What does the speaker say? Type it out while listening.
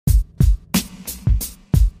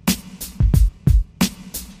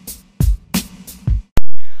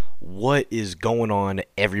What is going on,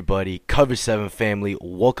 everybody? Cover 7 family,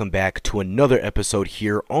 welcome back to another episode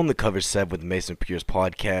here on the Cover 7 with Mason Pierce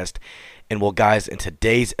podcast. And well, guys, in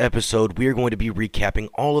today's episode, we are going to be recapping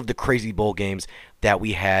all of the crazy bowl games that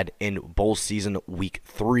we had in bowl season week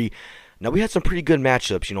 3. Now, we had some pretty good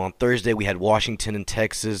matchups. On Thursday, we had Washington and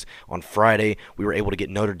Texas. On Friday, we were able to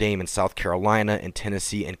get Notre Dame and South Carolina and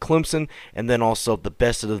Tennessee and Clemson. And then also the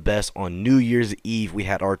best of the best on New Year's Eve, we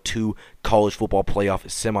had our two college football playoff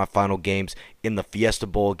semifinal games in the Fiesta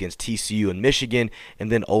Bowl against TCU and Michigan.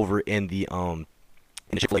 And then over in the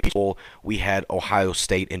Chick-fil-A Peach Bowl, we had Ohio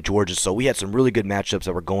State and Georgia. So we had some really good matchups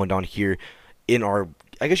that were going down here in our,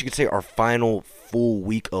 I guess you could say, our final full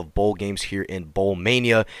week of bowl games here in Bowl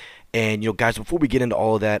Mania. And, guys, before we get into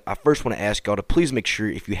all of that, I first want to ask y'all to please make sure,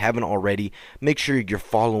 if you haven't already, make sure you're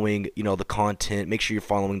following, the content. Make sure you're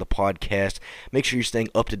following the podcast. Make sure you're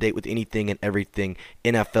staying up to date with anything and everything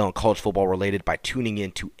NFL and college football related by tuning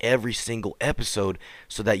in to every single episode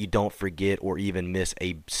so that you don't forget or even miss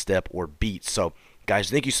a step or beat. So, guys,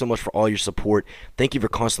 thank you so much for all your support. Thank you for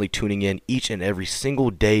constantly tuning in each and every single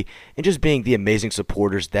day and just being the amazing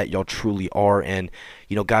supporters that y'all truly are. And,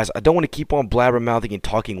 guys, I don't want to keep on blabbermouthing and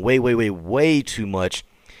talking way too much.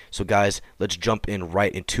 So, guys, let's jump in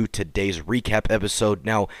right into today's recap episode.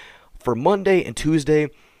 Now, for Monday and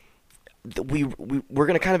Tuesday, we're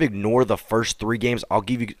going to kind of ignore the first three games. I'll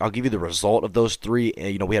give you the result of those three.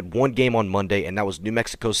 We had one game on Monday, and that was New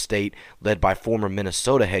Mexico State, led by former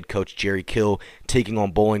Minnesota head coach Jerry Kill, taking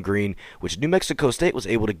on Bowling Green, which New Mexico State was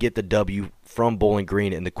able to get the W from Bowling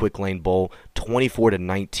Green in the Quick Lane Bowl,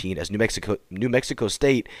 24-19, as New Mexico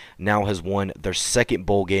State now has won their second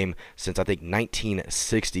bowl game since, I think,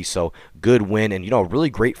 1960. So good win, and a really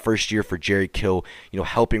great first year for Jerry Kill,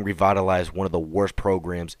 helping revitalize one of the worst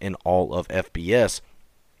programs in all of FBS.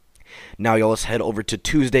 Now, y'all, let's head over to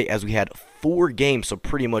Tuesday as we had 4 games, so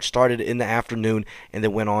pretty much started in the afternoon and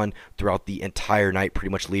then went on throughout the entire night,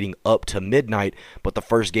 pretty much leading up to midnight. But the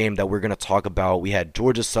first game that we're going to talk about, we had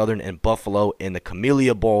Georgia Southern and Buffalo in the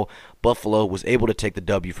Camellia Bowl. Buffalo was able to take the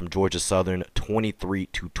W from Georgia Southern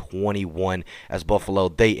 23-21 as Buffalo,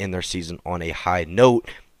 they end their season on a high note.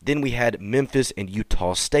 Then we had Memphis and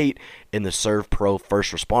Utah State in the Serve Pro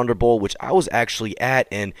First Responder Bowl, which I was actually at.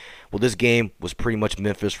 And, well, this game was pretty much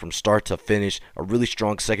Memphis from start to finish. A really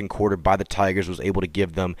strong second quarter by the Tigers was able to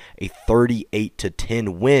give them a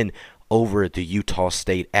 38-10 win over the Utah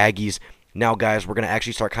State Aggies. Now, guys, we're going to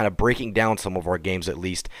actually start kind of breaking down some of our games at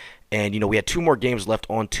least. And, we had 2 more games left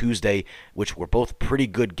on Tuesday, which were both pretty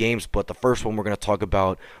good games. But the first one we're going to talk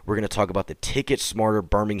about the Ticket Smarter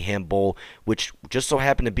Birmingham Bowl, which just so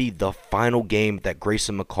happened to be the final game that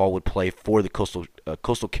Grayson McCall would play for the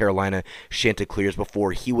Coastal Carolina Chanticleers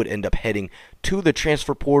before he would end up heading to the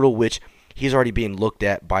transfer portal, which he's already being looked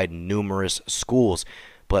at by numerous schools.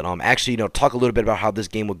 But actually, talk a little bit about how this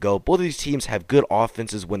game would go. Both of these teams have good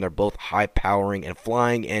offenses when they're both high-powering and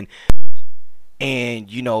flying. And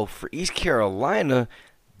for East Carolina,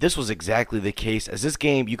 this was exactly the case. As this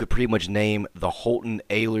game, you could pretty much name the Holton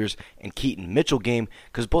Ahlers and Keaton Mitchell game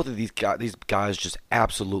because both of these guys just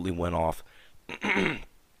absolutely went off.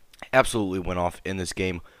 Absolutely went off in this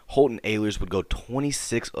game. Holton Ahlers would go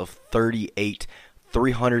 26 of 38,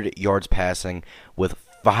 300 yards passing with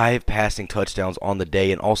 5 passing touchdowns on the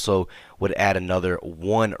day, and also would add another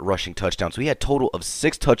 1 rushing touchdown. So he had a total of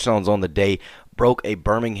 6 touchdowns on the day, broke a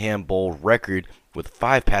Birmingham Bowl record with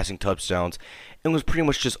 5 passing touchdowns, and was pretty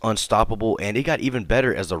much just unstoppable. And it got even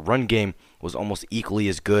better as the run game was almost equally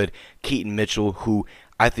as good. Keaton Mitchell, who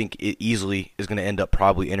I think it easily is going to end up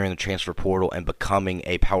probably entering the transfer portal and becoming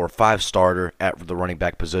a Power 5 starter at the running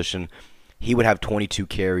back position, he would have 22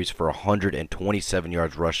 carries for 127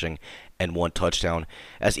 yards rushing and 1 touchdown,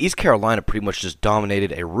 as East Carolina pretty much just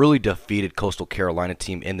dominated a really defeated Coastal Carolina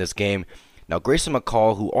team in this game. Now, Grayson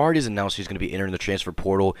McCall, who already has announced he's going to be entering the transfer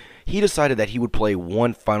portal, he decided that he would play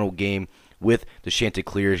one final game with the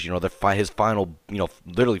Chanticleers, his final,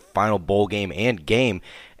 literally final bowl game and game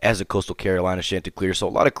as a Coastal Carolina Chanticleer. So a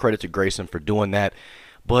lot of credit to Grayson for doing that,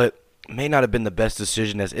 but may not have been the best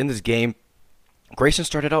decision, as in this game, Grayson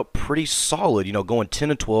started out pretty solid, going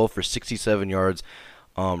 10-12 for 67 yards,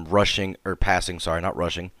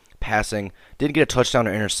 passing. Didn't get a touchdown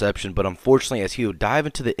or interception, but unfortunately, as he would dive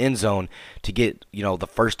into the end zone to get, the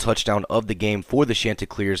first touchdown of the game for the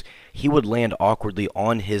Chanticleers, he would land awkwardly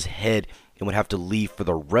on his head and would have to leave for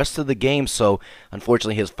the rest of the game. So,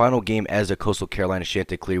 unfortunately, his final game as a Coastal Carolina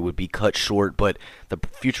Chanticleer would be cut short, but the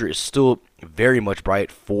future is still very much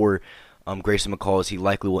bright for Grayson McCall, as he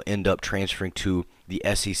likely will end up transferring to the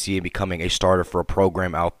SEC and becoming a starter for a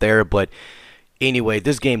program out there. But Anyway,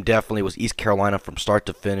 this game definitely was East Carolina from start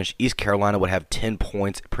to finish. East Carolina would have 10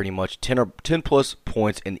 points, pretty much 10 plus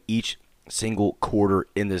points in each single quarter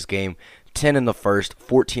in this game. 10 in the first,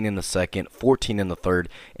 14 in the second, 14 in the third,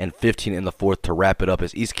 and 15 in the fourth to wrap it up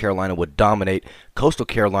as East Carolina would dominate Coastal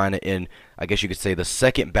Carolina in, I guess you could say, the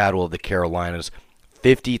second battle of the Carolinas,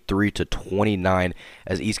 53-29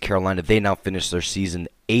 as East Carolina, they now finish their season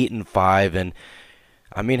 8-5, and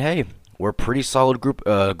I mean, hey, we're a pretty solid group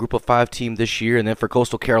of five team this year. And then for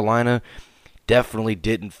Coastal Carolina, definitely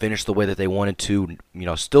didn't finish the way that they wanted to. You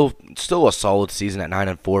know, still a solid season at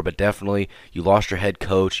 9-4, but definitely you lost your head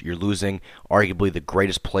coach. You're losing arguably the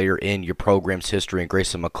greatest player in your program's history in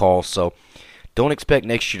Grayson McCall. So don't expect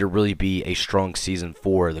next year to really be a strong season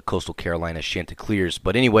for the Coastal Carolina Chanticleers.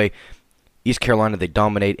 But anyway, East Carolina, they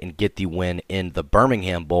dominate and get the win in the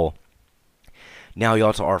Birmingham Bowl. Now,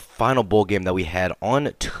 y'all, to our final bowl game that we had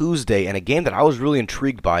on Tuesday, and a game that I was really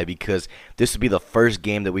intrigued by because this would be the first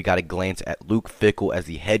game that we got a glance at Luke Fickell as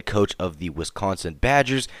the head coach of the Wisconsin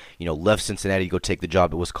Badgers. You know, left Cincinnati to go take the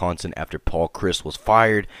job at Wisconsin after Paul Chryst was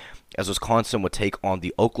fired, as Wisconsin would take on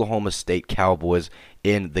the Oklahoma State Cowboys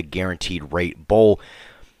in the Guaranteed Rate Bowl.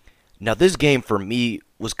 Now, this game for me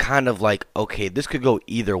was kind of like, okay, this could go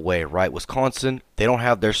either way, right? Wisconsin, they don't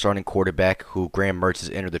have their starting quarterback, who Graham Mertz has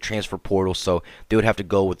entered the transfer portal, so they would have to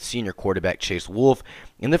go with senior quarterback Chase Wolf.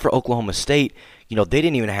 And then for Oklahoma State, you know, they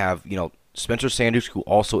didn't even have, you know, Spencer Sanders, who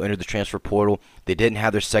also entered the transfer portal. They didn't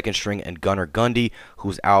have their second string, and Gunnar Gundy,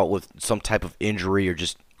 who's out with some type of injury or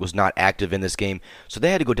just was not active in this game. So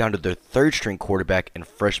they had to go down to their third string quarterback and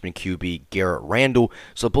freshman QB Garrett Randall.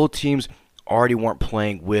 So both teams already weren't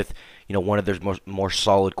playing with, you know, one of their more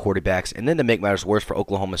solid quarterbacks. And then to make matters worse for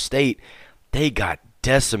Oklahoma State, they got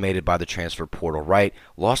decimated by the transfer portal, right?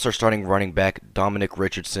 Lost their starting running back, Dominic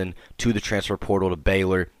Richardson, to the transfer portal to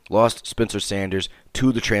Baylor. Lost Spencer Sanders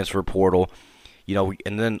to the transfer portal. You know,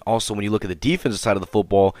 and then also when you look at the defensive side of the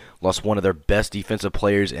football, lost one of their best defensive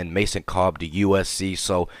players in Mason Cobb to USC.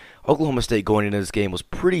 So Oklahoma State going into this game was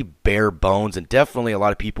pretty bare bones, and definitely a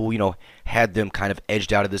lot of people, you know, had them kind of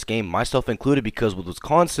edged out of this game, myself included, because with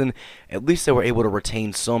Wisconsin, at least they were able to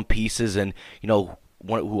retain some pieces, and, you know,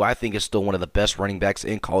 who I think is still one of the best running backs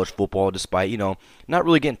in college football, despite, you know, not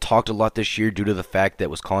really getting talked a lot this year due to the fact that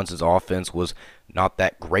Wisconsin's offense was not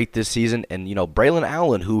that great this season. And, you know, Braylon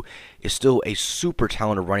Allen, who is still a super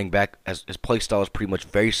talented running back, as his play style is pretty much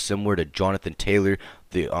very similar to Jonathan Taylor,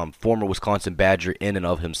 the former Wisconsin Badger in and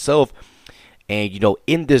of himself. And, you know,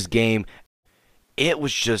 in this game, it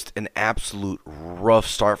was just an absolute rough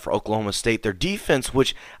start for Oklahoma State. Their defense,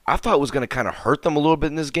 which I thought was going to kind of hurt them a little bit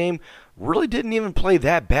in this game, really didn't even play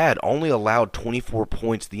that bad. Only allowed 24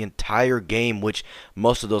 points the entire game, which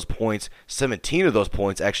most of those points, 17 of those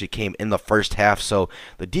points, actually came in the first half. So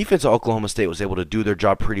the defense of Oklahoma State was able to do their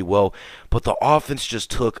job pretty well, but the offense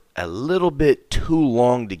just took a little bit too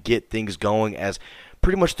long to get things going, as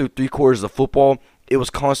pretty much through 3/4 of football, it was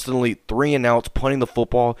constantly 3 and outs, punting the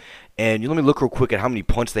football. And let me look real quick at how many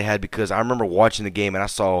punts they had, because I remember watching the game and I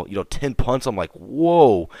saw, 10 punts. I'm like,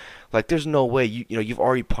 whoa, like there's no way. You've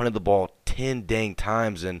already punted the ball 10 dang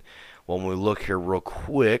times. And when we look here real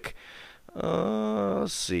quick,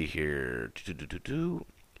 let's see here.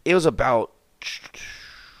 It was about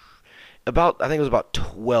I think it was about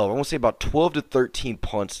 12. I want to say about 12 to 13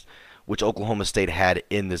 punts, which Oklahoma State had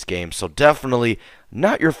in this game. So definitely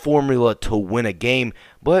not your formula to win a game,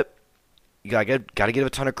 but you got to give a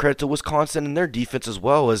ton of credit to Wisconsin and their defense as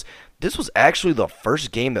well, as this was actually the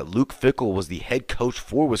first game that Luke Fickell was the head coach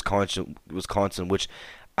for Wisconsin, which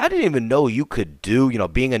I didn't even know you could do,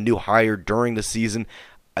 being a new hire during the season.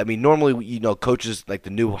 I mean, normally, coaches, like the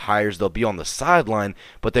new hires, they'll be on the sideline,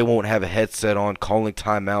 but they won't have a headset on, calling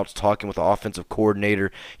timeouts, talking with the offensive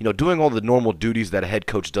coordinator, doing all the normal duties that a head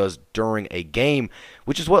coach does during a game,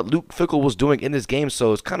 which is what Luke Fickell was doing in this game.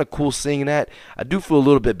 So it's kind of cool seeing that. I do feel a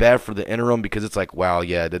little bit bad for the interim, because it's like, wow,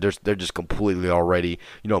 yeah, they're just completely already,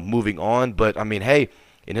 moving on. But, I mean, hey,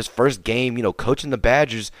 in his first game, coaching the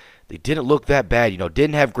Badgers, they didn't look that bad.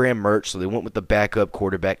 Didn't have Graham Mertz, so they went with the backup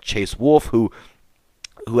quarterback, Chase Wolf, who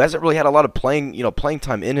hasn't really had a lot of playing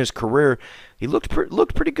time in his career. He looked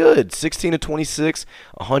pretty good. 16 to 26,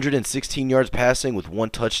 116 yards passing with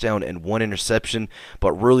 1 touchdown and 1 interception.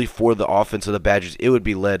 But really, for the offense of the Badgers, it would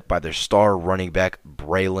be led by their star running back,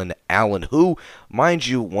 Braylon Allen, who, mind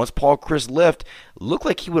you, once Paul Chryst left, looked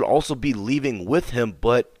like he would also be leaving with him.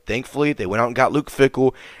 But thankfully, they went out and got Luke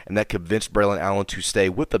Fickell, and that convinced Braylon Allen to stay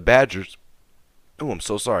with the Badgers. Oh, I'm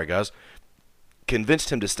so sorry, guys.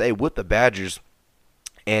 Convinced him to stay with the Badgers.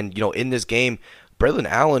 And, in this game, Braylon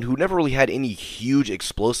Allen, who never really had any huge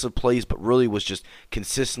explosive plays, but really was just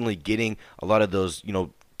consistently getting a lot of those,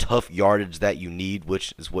 tough yardage that you need,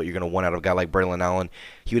 which is what you're going to want out of a guy like Braylon Allen.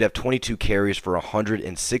 He would have 22 carries for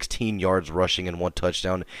 116 yards rushing and 1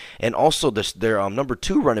 touchdown. And also their number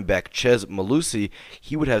 2 running back, Chez Malusi,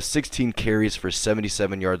 he would have 16 carries for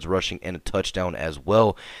 77 yards rushing and a touchdown as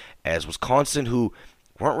well. As Wisconsin, who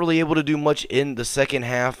weren't really able to do much in the second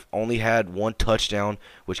half, only had 1 touchdown,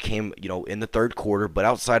 which came, in the third quarter. But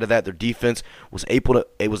outside of that, their defense was able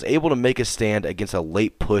to make a stand against a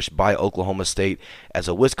late push by Oklahoma State, as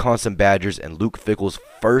a Wisconsin Badgers and Luke Fickell's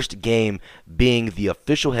first game being the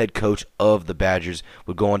official head coach of the Badgers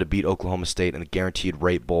would go on to beat Oklahoma State in the Guaranteed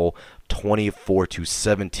Rate Bowl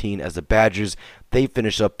 24-17, as the Badgers, they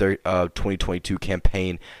finished up their 2022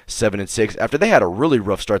 campaign 7-6 after they had a really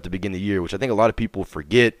rough start to begin the year, which I think a lot of people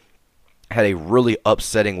forget. Had a really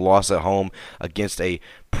upsetting loss at home against a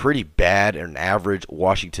pretty bad and average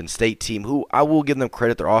Washington State team, who I will give them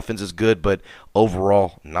credit. Their offense is good, but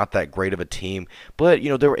overall not that great of a team. But,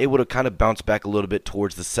 they were able to kind of bounce back a little bit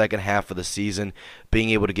towards the second half of the season,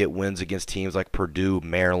 being able to get wins against teams like Purdue,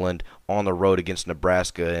 Maryland, on the road against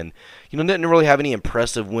Nebraska. And, didn't really have any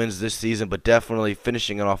impressive wins this season, but definitely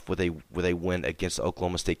finishing it off with a win against the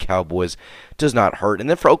Oklahoma State Cowboys does not hurt. And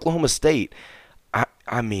then for Oklahoma State,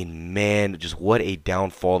 I mean, man, just what a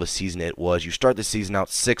downfall the season it was. You start the season out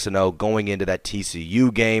 6-0 going into that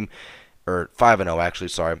TCU game, or 5-0 actually,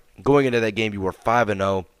 sorry. Going into that game, you were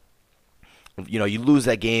 5-0. You lose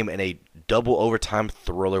that game in a double overtime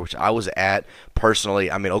thriller, which I was at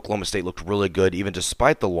personally. I mean, Oklahoma State looked really good even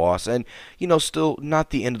despite the loss. And, still not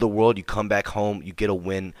the end of the world. You come back home, you get a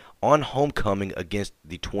win on homecoming against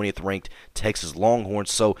the 20th ranked Texas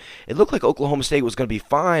Longhorns. So it looked like Oklahoma State was going to be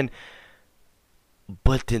fine.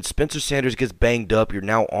 But then Spencer Sanders gets banged up. You're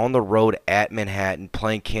now on the road at Manhattan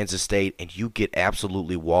playing Kansas State, and you get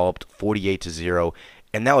absolutely walloped 48-0.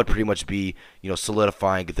 And that would pretty much be,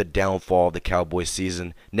 solidifying the downfall of the Cowboys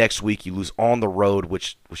season. Next week, you lose on the road,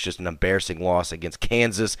 which was just an embarrassing loss against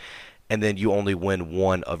Kansas. And then you only win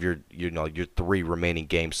 1 of your 3 remaining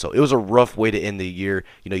games. So it was a rough way to end the year.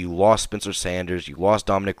 You lost Spencer Sanders, you lost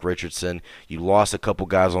Dominic Richardson, you lost a couple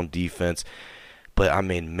guys on defense. But, I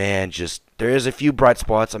mean, man, there is a few bright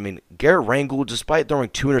spots. I mean, Garrett Rangel, despite throwing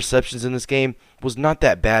 2 interceptions in this game, was not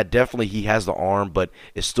that bad. Definitely he has the arm, but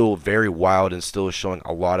is still very wild and still is showing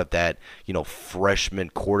a lot of that, freshman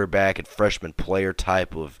quarterback and freshman player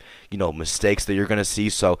type of, mistakes that you're going to see.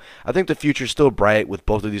 So I think the future is still bright with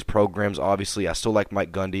both of these programs. Obviously, I still like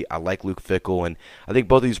Mike Gundy. I like Luke Fickell, and I think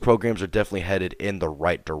both of these programs are definitely headed in the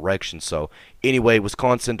right direction. So anyway,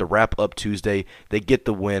 Wisconsin, to wrap up Tuesday, they get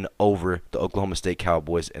the win over the Oklahoma State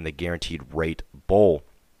Cowboys in the Guaranteed Rate Bowl.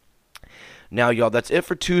 Now, y'all, that's it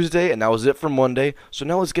for Tuesday, and that was it for Monday. So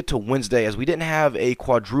now let's get to Wednesday, as we didn't have a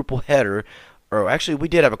quadruple header. Or actually, we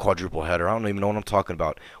did have a quadruple header. I don't even know what I'm talking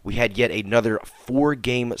about. We had yet another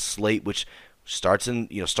 4-game slate, which starts in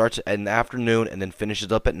the afternoon and then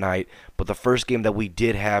finishes up at night. But the first game that we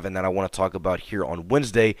did have and that I want to talk about here on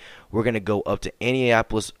Wednesday, we're going to go up to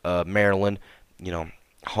Annapolis, Maryland,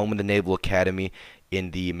 home of the Naval Academy,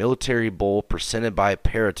 in the Military Bowl presented by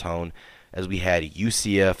Paratone, as we had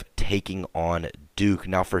UCF taking on Duke.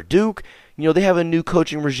 Now for Duke, they have a new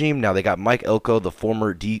coaching regime now. They got Mike Elko, the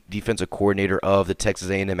former defensive coordinator of the Texas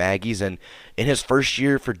A&M Aggies, and in his first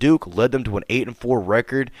year for Duke, led them to an 8-4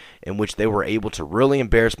 record in which they were able to really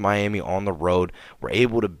embarrass Miami on the road, were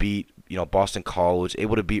able to beat Boston College,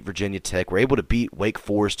 able to beat Virginia Tech, were able to beat Wake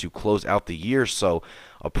Forest to close out the year. So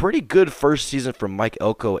a pretty good first season from Mike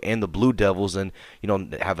Elko and the Blue Devils, and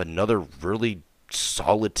have another really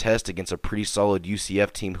solid test against a pretty solid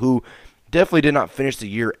UCF team who definitely did not finish the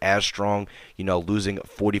year as strong, losing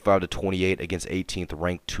 45-28 against 18th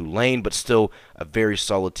ranked Tulane, but still a very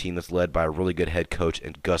solid team that's led by a really good head coach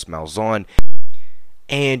and Gus Malzahn.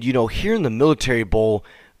 And here in the Military Bowl,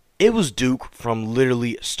 it was Duke from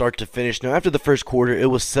literally start to finish. Now, after the first quarter,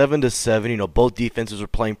 it was 7-7. Both defenses were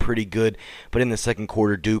playing pretty good. But in the second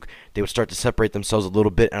quarter, Duke, they would start to separate themselves a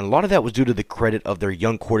little bit. And a lot of that was due to the credit of their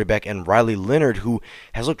young quarterback and Riley Leonard, who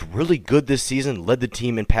has looked really good this season, led the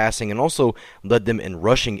team in passing, and also led them in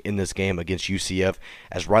rushing in this game against UCF,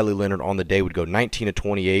 as Riley Leonard on the day would go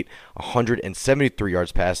 19-28, 173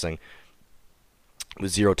 yards passing,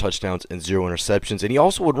 with 0 touchdowns and 0 interceptions. And he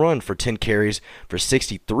also would run for 10 carries for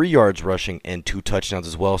 63 yards rushing and 2 touchdowns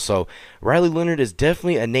as well. So Riley Leonard is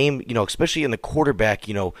definitely a name, especially in the quarterback,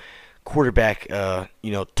 quarterback,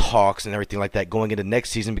 talks and everything like that going into next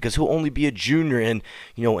season because he'll only be a junior and,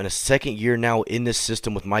 in a second year now in this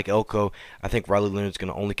system with Mike Elko, I think Riley Leonard's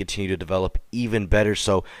going to only continue to develop even better.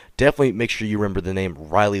 So definitely make sure you remember the name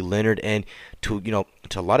Riley Leonard. And to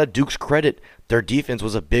a lot of Duke's credit, their defense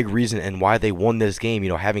was a big reason and why they won this game,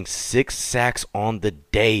 having 6 sacks on the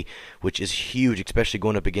day, which is huge, especially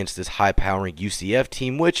going up against this high-powering UCF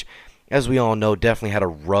team, which, as we all know, definitely had a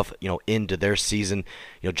rough, end to their season.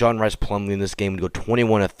 John Rice Plumlee in this game would go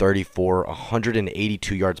 21 of 34,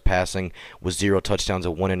 182 yards passing with 0 touchdowns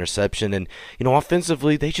and 1 interception. And,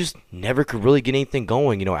 offensively, they just never could really get anything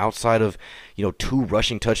going. Outside of, 2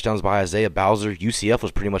 rushing touchdowns by Isaiah Bowser, UCF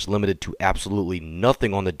was pretty much limited to absolutely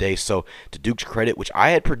nothing on the day. So, to Duke's credit, which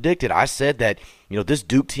I had predicted, I said that, this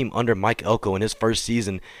Duke team under Mike Elko in his first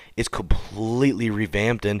season is completely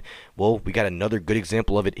revamped. And, well, we got another good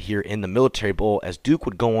example of it here in the Military Bowl as Duke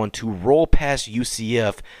would go on to roll past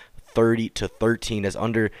UCF 30-13 as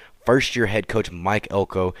under first-year head coach Mike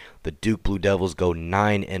Elko, the Duke Blue Devils go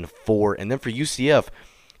 9-4. And then for UCF,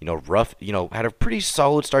 had a pretty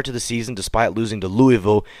solid start to the season despite losing to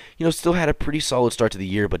Louisville. Still had a pretty solid start to the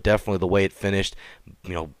year, but definitely the way it finished,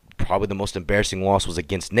 probably the most embarrassing loss was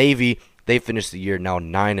against Navy. They finished the year now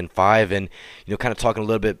 9-5, and kind of talking a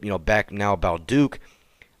little bit, back now about Duke.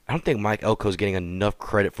 I don't think Mike Elko is getting enough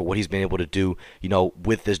credit for what he's been able to do,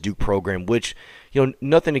 with this Duke program. Which,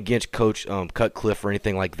 nothing against Coach Cutcliffe or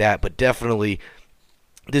anything like that, but definitely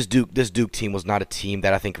this Duke team was not a team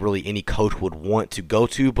that I think really any coach would want to go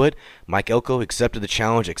to. But Mike Elko accepted the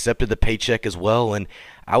challenge, accepted the paycheck as well, and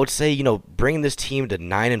I would say, bringing this team to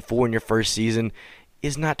 9-4 in your first season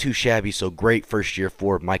is not too shabby. So great first year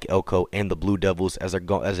for Mike Elko and the Blue Devils as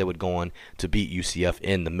they would go on to beat UCF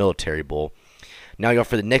in the Military Bowl. Now,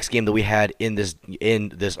 for the next game that we had in this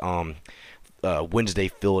Wednesday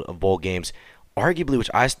field of bowl games, arguably,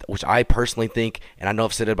 which I personally think, and I know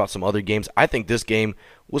I've said it about some other games, I think this game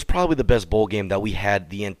was probably the best bowl game that we had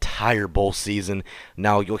the entire bowl season.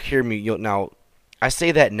 Now, you'll hear me. I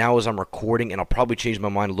say that now as I'm recording, and I'll probably change my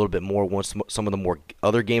mind a little bit more once some of the more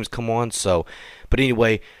other games come on. So, but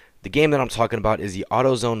anyway, the game that I'm talking about is the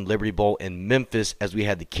AutoZone Liberty Bowl in Memphis, as we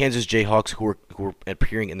had the Kansas Jayhawks who were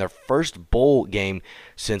appearing in their first bowl game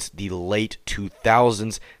since the late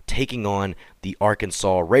 2000s, taking on the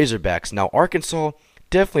Arkansas Razorbacks. Now, Arkansas,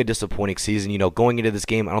 definitely a disappointing season. Going into this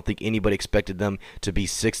game, I don't think anybody expected them to be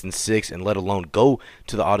 6-6 and let alone go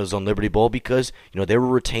to the AutoZone Liberty Bowl because, they were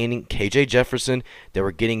retaining KJ Jefferson. They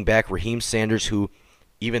were getting back Raheem Sanders, who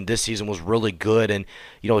even this season was really good, and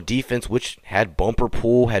a defense which had Bumper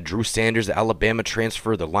Pool, had Drew Sanders, the Alabama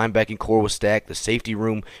transfer, the linebacking core was stacked, the safety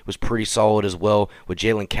room was pretty solid as well with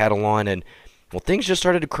Jalen Catalon, and well, things just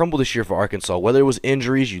started to crumble this year for Arkansas. Whether it was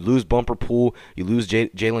injuries, you lose Bumper Pool, you lose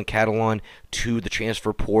Jalen Catalon to the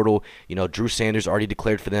transfer portal. Drew Sanders already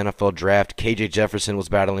declared for the NFL draft. KJ Jefferson was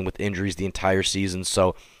battling with injuries the entire season,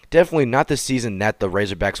 so definitely not the season that the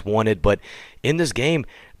Razorbacks wanted, but in this game,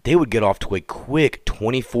 they would get off to a quick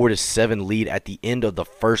 24-7 lead at the end of the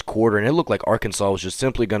first quarter, and it looked like Arkansas was just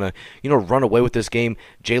simply going to, run away with this game.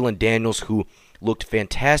 Jalen Daniels, who looked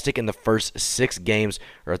fantastic in the first 6 games,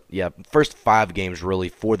 first 5 games really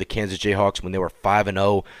for the Kansas Jayhawks when they were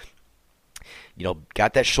 5-0.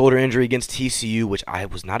 Got that shoulder injury against TCU, which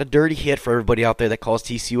was not a dirty hit for everybody out there that calls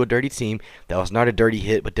TCU a dirty team. That was not a dirty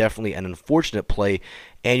hit, but definitely an unfortunate play.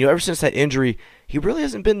 And, ever since that injury, he really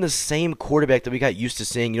hasn't been the same quarterback that we got used to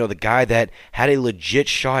seeing, the guy that had a legit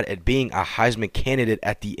shot at being a Heisman candidate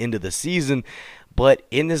at the end of the season. But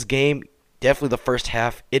in this game, definitely the first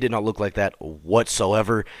half, it did not look like that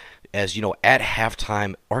whatsoever. As, at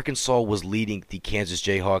halftime, Arkansas was leading the Kansas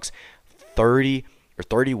Jayhawks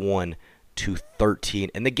 31-13,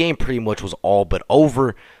 and the game pretty much was all but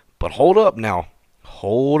over. But hold up now.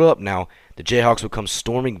 The Jayhawks would come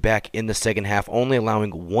storming back in the second half, only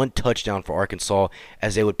allowing 1 touchdown for Arkansas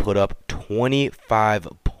as they would put up 25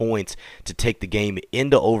 points to take the game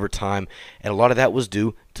into overtime. And a lot of that was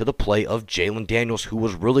due to the play of Jalen Daniels, who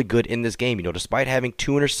was really good in this game. Despite having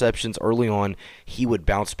 2 interceptions early on, he would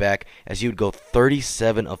bounce back as he would go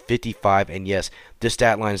 37 of 55. And yes, this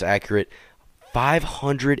stat line is accurate.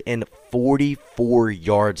 544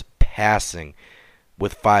 yards passing,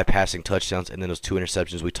 with 5 passing touchdowns and then those 2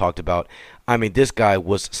 interceptions we talked about. I mean, this guy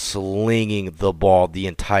was slinging the ball the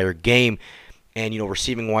entire game. And,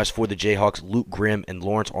 receiving-wise for the Jayhawks, Luke Grimm and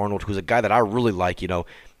Lawrence Arnold, who's a guy that I really like.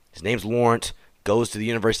 His name's Lawrence, goes to the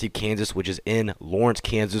University of Kansas, which is in Lawrence,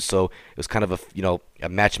 Kansas. So it was kind of a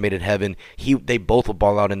match made in heaven. They both would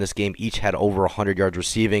ball out in this game. Each had over 100 yards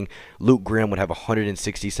receiving. Luke Grimm would have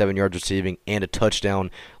 167 yards receiving and a touchdown.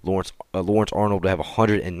 Lawrence Arnold would have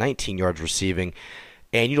 119 yards receiving.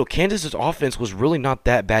 And, Kansas's offense was really not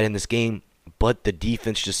that bad in this game, but the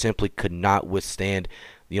defense just simply could not withstand,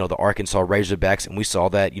 the Arkansas Razorbacks. And we saw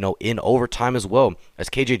that, in overtime as well, as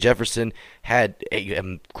KJ Jefferson had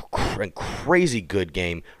a crazy good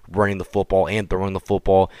game running the football and throwing the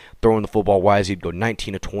football. Throwing the football wise, he'd go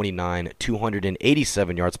 19 of 29,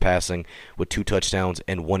 287 yards passing with 2 touchdowns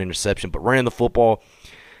and 1 interception. But running the football,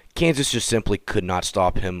 Kansas just simply could not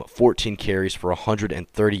stop him. 14 carries for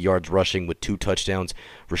 130 yards rushing with 2 touchdowns.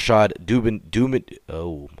 Rashad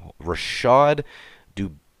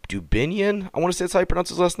Dubinian, I want to say that's how you pronounce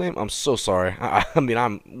his last name. I'm so sorry.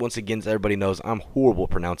 I'm once again, as everybody knows, I'm horrible at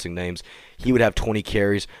pronouncing names. He would have 20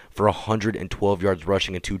 carries for 112 yards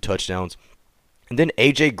rushing and 2 touchdowns. And then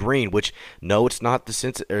A.J. Green, which, no, it's not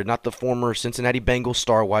the former Cincinnati Bengals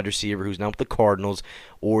star wide receiver who's now with the Cardinals,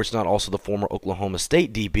 or it's not also the former Oklahoma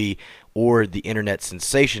State DB or the internet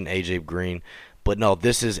sensation A.J. Green. But no,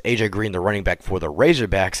 this is A.J. Green, the running back for the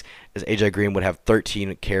Razorbacks, as A.J. Green would have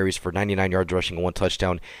 13 carries for 99 yards rushing and 1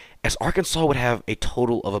 touchdown, as Arkansas would have a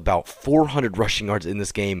total of about 400 rushing yards in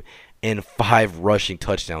this game and 5 rushing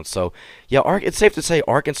touchdowns. So, yeah, it's safe to say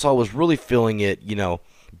Arkansas was really feeling it,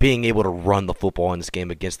 being able to run the football in this game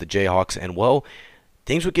against the Jayhawks. And, well,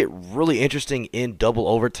 things would get really interesting in double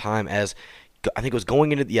overtime, as I think it was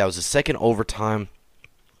going into, it was the second overtime.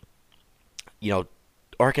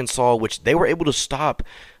 Arkansas, which they were able to stop.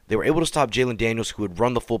 They were able to stop Jalen Daniels, who had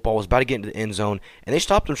run the football, was about to get into the end zone, and they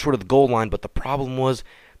stopped him short of the goal line. But the problem was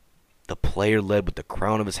the player led with the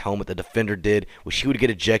crown of his helmet, the defender did, which he would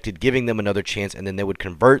get ejected, giving them another chance, and then they would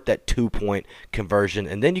convert that 2-point conversion.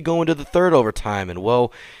 And then you go into the third overtime, and,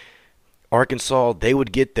 well, Arkansas, they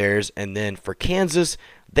would get theirs. And then for Kansas,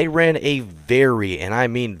 they ran a very, and I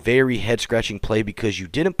mean very, head-scratching play, because you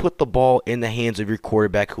didn't put the ball in the hands of your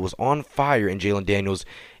quarterback, who was on fire in Jalen Daniels.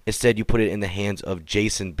 Instead, you put it in the hands of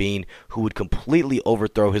Jason Bean, who would completely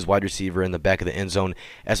overthrow his wide receiver in the back of the end zone.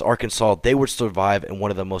 As Arkansas, they would survive in one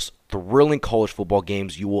of the most thrilling college football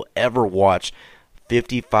games you will ever watch.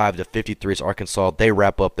 55-53 is Arkansas. They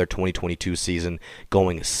wrap up their 2022 season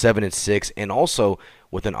going 7-6, and also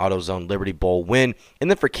with an AutoZone Liberty Bowl win. And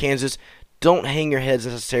then for Kansas, don't hang your heads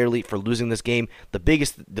necessarily for losing this game. The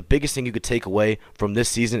biggest thing you could take away from this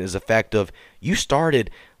season is the fact of you started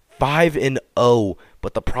 5-0,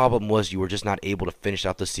 but the problem was you were just not able to finish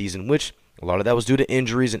out the season, which a lot of that was due to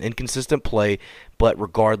injuries and inconsistent play. But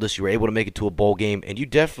regardless, you were able to make it to a bowl game, and you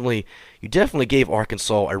definitely gave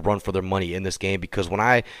Arkansas a run for their money in this game, because when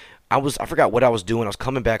I forgot what I was doing. I was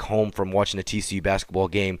coming back home from watching the TCU basketball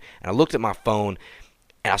game, and I looked at my phone,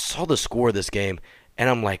 and I saw the score of this game, and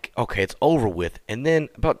I'm like, okay, it's over with. And then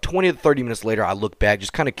about 20 to 30 minutes later, I look back,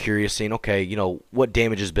 just kind of curious, saying, okay, what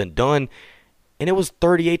damage has been done. And it was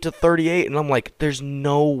 38-38, and I'm like, there's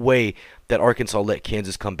no way that Arkansas let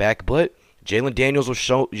Kansas come back. But Jalen Daniels was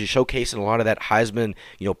showcasing a lot of that Heisman,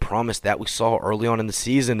 promise that we saw early on in the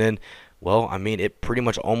season. And, well, I mean, it pretty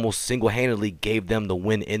much almost single-handedly gave them the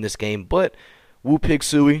win in this game. But woo pig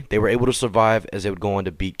sooie, they were able to survive as they would go on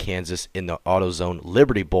to beat Kansas in the AutoZone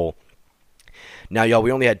Liberty Bowl. Now, y'all,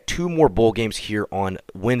 we only had 2 more bowl games here on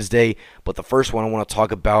Wednesday, but the first one I want to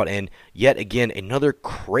talk about, and yet again, another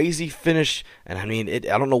crazy finish. And I mean, I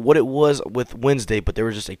don't know what it was with Wednesday, but there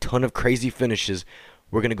was just a ton of crazy finishes.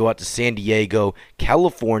 We're going to go out to San Diego,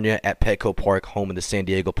 California at Petco Park, home of the San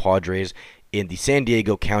Diego Padres, in the San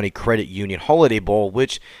Diego County Credit Union Holiday Bowl,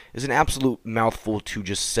 which is an absolute mouthful to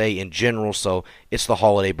just say in general. So it's the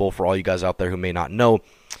Holiday Bowl for all you guys out there who may not know.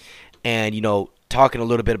 And, talking a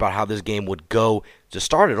little bit about how this game would go. To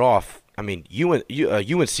start it off, I mean,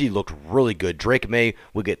 UNC looked really good. Drake May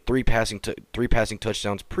would get three passing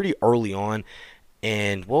touchdowns pretty early on,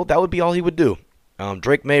 and, well, that would be all he would do.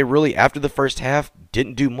 Drake May really, after the first half,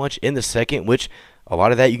 didn't do much in the second, which a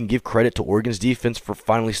lot of that you can give credit to Oregon's defense for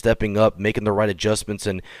finally stepping up, making the right adjustments,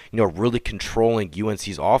 and, really controlling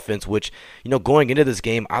UNC's offense, which, going into this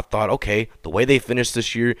game, I thought, okay, the way they finished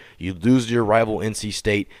this year, you lose to your rival NC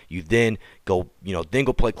State, you then go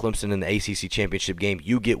play Clemson in the ACC championship game,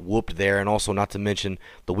 you get whooped there, and also not to mention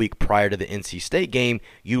the week prior to the NC State game,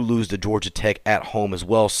 you lose to Georgia Tech at home as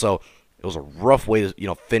well. So it was a rough way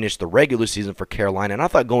to finish the regular season for Carolina, and I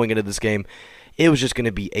thought going into this game, it was just going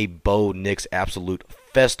to be a Bo Nix absolute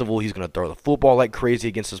festival. He's going to throw the football like crazy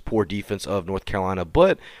against this poor defense of North Carolina.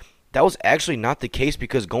 But that was actually not the case,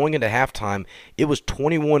 because going into halftime, it was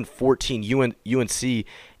 21-14 UNC, and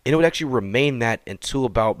it would actually remain that until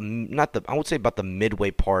about the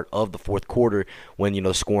midway part of the fourth quarter, when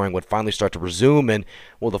the scoring would finally start to resume. And,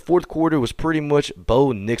 well, the fourth quarter was pretty much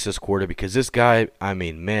Bo Nix's quarter, because this guy, I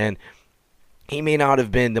mean, man, He may not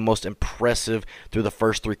have been the most impressive through the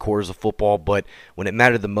first 3 quarters of football, but when it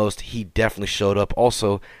mattered the most, he definitely showed up.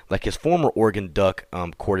 Also, like his former Oregon Duck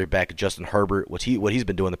quarterback Justin Herbert, what he's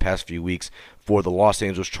been doing the past few weeks for the Los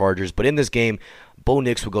Angeles Chargers. But in this game, Bo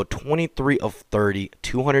Nix would go 23 of 30,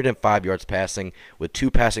 205 yards passing with 2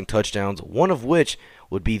 passing touchdowns, one of which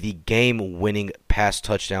would be the game-winning pass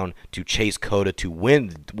touchdown to Chase Cota to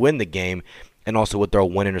win the game, and also would throw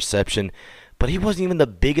 1 interception. But he wasn't even the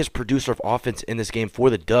biggest producer of offense in this game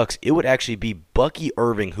for the Ducks. It would actually be Bucky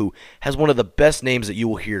Irving, who has one of the best names that you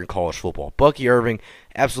will hear in college football. Bucky Irving,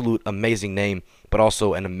 absolute amazing name, but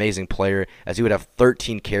also an amazing player, as he would have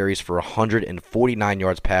 13 carries for 149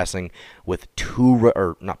 yards passing with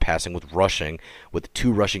rushing, with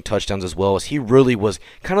 2 rushing touchdowns, as well as he really was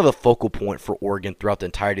kind of the focal point for Oregon throughout the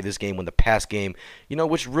entirety of this game, when the pass game,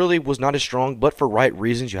 which really was not as strong, but for right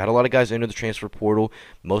reasons. You had a lot of guys enter the transfer portal.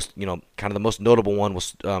 Kind of the most notable one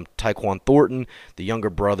was Tyquan Thornton, the younger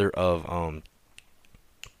brother of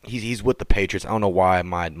he's with the Patriots. I don't know why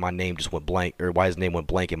my name just went blank, or why his name went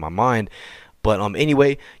blank in my mind. But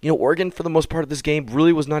anyway, Oregon for the most part of this game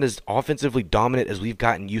really was not as offensively dominant as we've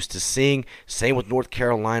gotten used to seeing. Same with North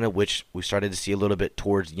Carolina, which we started to see a little bit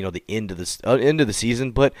towards the end of the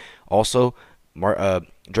season. But also,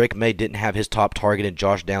 Drake May didn't have his top target in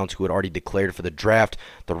Josh Downs, who had already declared for the draft.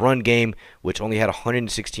 The run game, which only had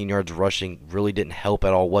 116 yards rushing, really didn't help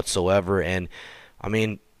at all whatsoever. And I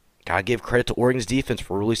mean, gotta give credit to Oregon's defense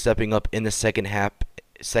for really stepping up in the second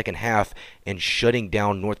half and shutting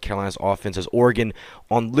down North Carolina's offense, as Oregon,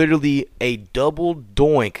 on literally a double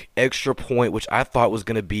doink extra point, which I thought was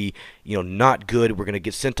going to be not good. We're going to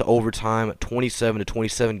get sent to overtime,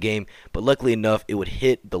 27-27 game, but luckily enough, it would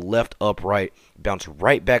hit the left upright, bounce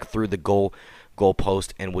right back through the goal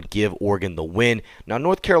post, and would give Oregon the win. Now,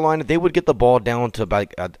 North Carolina, they would get the ball down to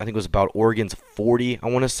about, I think it was about Oregon's 40, I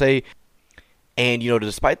want to say. And,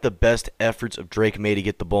 despite the best efforts of Drake May to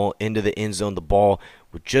get the ball into the end zone, the ball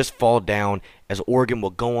would just fall down, as Oregon will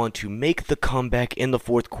go on to make the comeback in the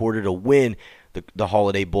fourth quarter to win the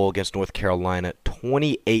Holiday Bowl against North Carolina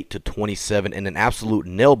 28-27 in an absolute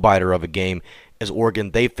nail-biter of a game, as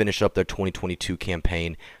Oregon, they finish up their 2022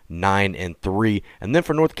 campaign 9-3. And then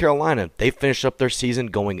for North Carolina, they finish up their season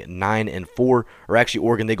going 9-4. Or actually,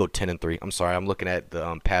 Oregon, they go 10-3. I'm sorry, I'm looking at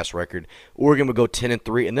the past record. Oregon would go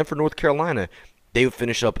 10-3. And then for North Carolina, they would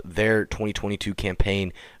finish up their 2022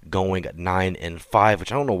 campaign going 9-5,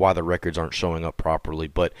 which I don't know why the records aren't showing up properly.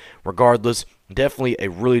 But regardless, definitely a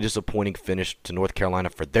really disappointing finish to North Carolina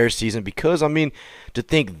for their season, because, I mean, to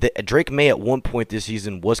think that Drake May at one point this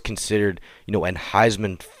season was considered, an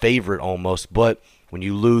Heisman favorite almost, but when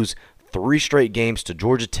you lose 3 straight games to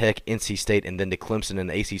Georgia Tech, NC State, and then to Clemson in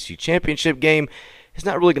the ACC championship game, it's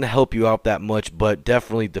not really going to help you out that much, but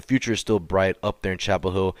definitely the future is still bright up there in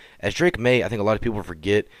Chapel Hill. As Drake May, I think a lot of people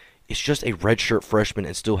forget, is just a redshirt freshman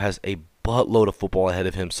and still has a buttload of football ahead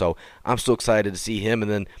of him, so I'm still excited to see him. And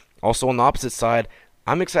then also on the opposite side,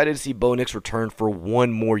 I'm excited to see Bo Nix return for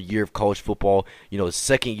one more year of college football, his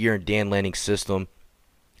second year in Dan Lanning's system.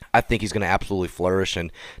 I think he's going to absolutely flourish,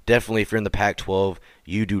 and definitely if you're in the Pac-12,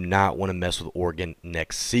 you do not want to mess with Oregon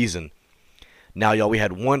next season. Now, y'all, we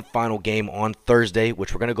had one final game on Thursday,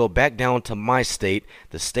 which we're going to go back down to my state,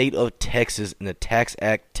 the state of Texas, in the Tax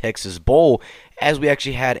Act Texas Bowl, as we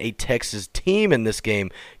actually had a Texas team in this game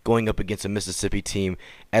going up against a Mississippi team,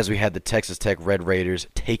 as we had the Texas Tech Red Raiders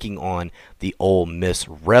taking on the Ole Miss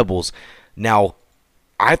Rebels. Now,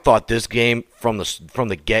 I thought this game from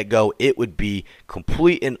the get-go, it would be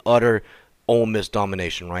complete and utter Ole Miss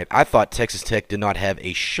domination, right? I thought Texas Tech did not have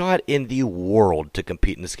a shot in the world to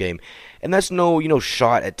compete in this game. And that's no,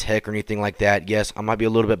 shot at Tech or anything like that. Yes, I might be a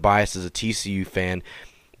little bit biased as a TCU fan,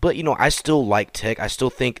 but, I still like Tech. I still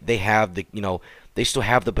think they have they still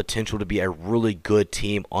have the potential to be a really good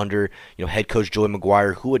team under, head coach Joey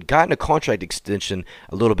McGuire, who had gotten a contract extension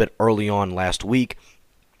a little bit early on last week.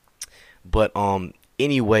 But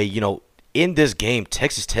anyway, in this game,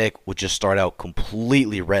 Texas Tech would just start out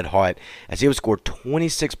completely red hot, as they would score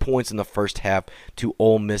 26 points in the first half to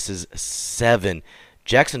Ole Miss's 7.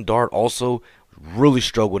 Jackson Dart also really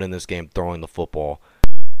struggled in this game throwing the football.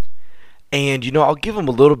 And, I'll give him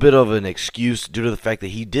a little bit of an excuse due to the fact that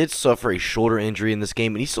he did suffer a shoulder injury in this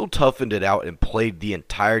game, and he still toughened it out and played the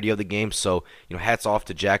entirety of the game. So, hats off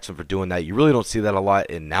to Jackson for doing that. You really don't see that a lot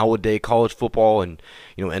in nowadays college football and,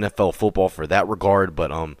 NFL football for that regard.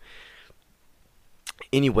 But,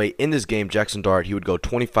 anyway, in this game, Jackson Dart, he would go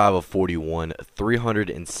 25 of 41,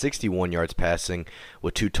 361 yards passing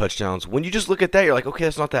with 2 touchdowns. When you just look at that, you're like, okay,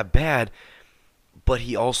 that's not that bad. But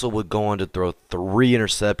he also would go on to throw 3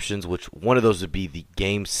 interceptions, which one of those would be the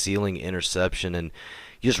game-sealing interception. And,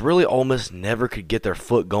 just really almost never could get their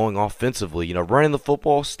foot going offensively. Running the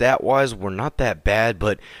football stat-wise were not that bad,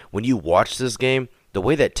 but when you watch this game, the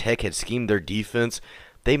way that Tech had schemed their defense,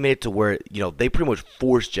 they made it to where, they pretty much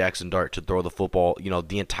forced Jackson Dart to throw the football,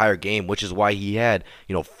 the entire game, which is why he had,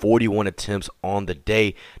 41 attempts on the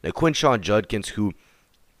day. Now, Quinshon Judkins, who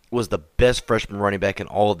was the best freshman running back in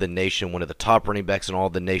all of the nation, one of the top running backs in all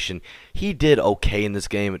of the nation. He did okay in this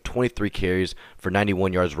game at 23 carries for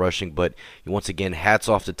 91 yards rushing, but once again, hats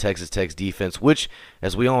off to Texas Tech's defense, which,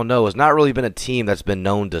 as we all know, has not really been a team that's been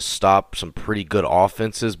known to stop some pretty good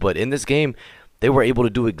offenses, but in this game, they were able to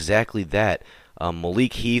do exactly that.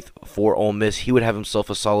 Malik Heath for Ole Miss, he would have himself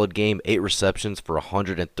a solid game, 8 receptions for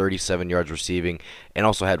 137 yards receiving, and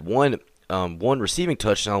also had one receiving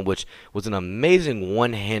touchdown, which was an amazing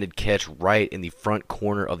one-handed catch right in the front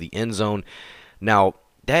corner of the end zone. Now,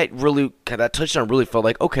 that touchdown really felt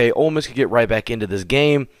like, okay, Ole Miss could get right back into this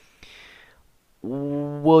game.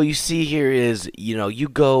 Well, you see here is, you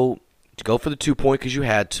go for the 2-point because you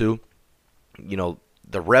had to.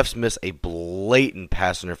 The refs miss a blatant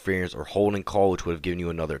pass interference or holding call, which would have given you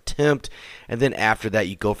another attempt. And then after that,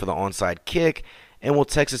 you go for the onside kick. And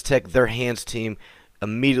Texas Tech, their hands team,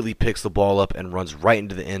 immediately picks the ball up and runs right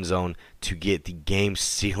into the end zone to get the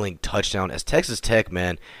game-sealing touchdown. As Texas Tech,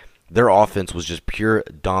 man, their offense was just pure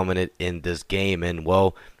dominant in this game. And,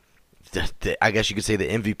 well, I guess you could say the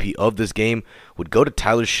MVP of this game would go to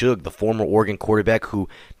Tyler Shugg, the former Oregon quarterback, who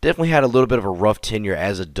definitely had a little bit of a rough tenure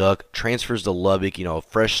as a Duck, transfers to Lubbock,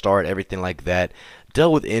 fresh start, everything like that.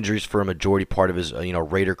 Dealt with injuries for a majority part of his,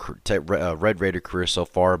 Red Raider career so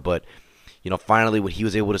far, but finally when he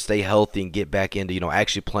was able to stay healthy and get back into,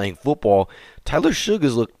 actually playing football, Tyler Shugg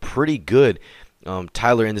has looked pretty good.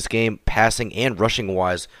 Tyler in this game, passing and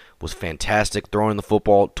rushing-wise, was fantastic. Throwing the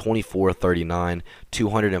football, 24-39,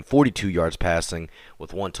 242 yards passing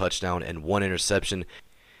with 1 touchdown and 1 interception.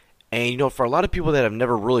 And, for a lot of people that have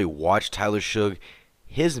never really watched Tyler Shugg,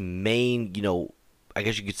 his main, I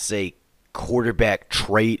guess you could say quarterback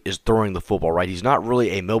trait is throwing the football, right? He's not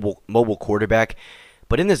really a mobile quarterback.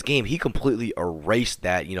 But in this game, he completely erased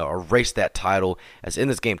that title. As in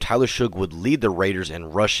this game, Tyler Shugg would lead the Raiders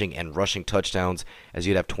in rushing touchdowns, as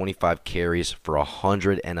he'd have 25 carries for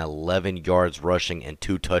 111 yards rushing and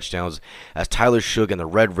 2 touchdowns. As Tyler Shugg and the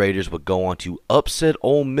Red Raiders would go on to upset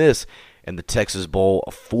Ole Miss in the Texas Bowl,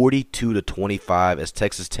 42-25. As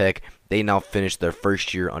Texas Tech, they now finished their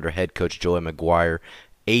first year under head coach Joey McGuire,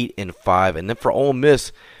 8-5. And then for Ole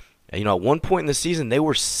Miss, at one point in the season, they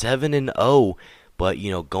were 7-0. But,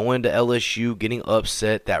 going to LSU, getting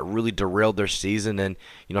upset, that really derailed their season. And,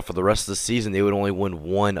 for the rest of the season, they would only win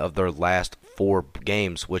 1 of their last 4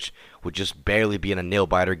 games, which would just barely be in a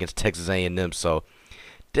nail-biter against Texas A&M. So,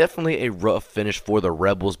 definitely a rough finish for the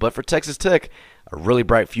Rebels. But for Texas Tech, a really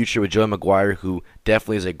bright future with Joe McGuire, who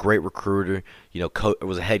definitely is a great recruiter,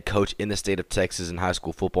 was a head coach in the state of Texas in high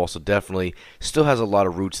school football. So, definitely still has a lot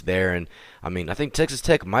of roots there. And, I think Texas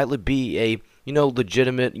Tech might be a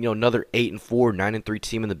legitimate, another 8-4, 9-3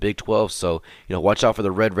 team in the Big 12. So, watch out for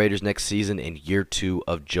the Red Raiders next season in year 2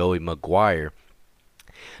 of Joey McGuire.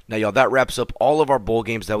 Now, y'all, that wraps up all of our bowl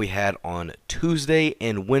games that we had on Tuesday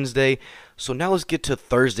and Wednesday. So now let's get to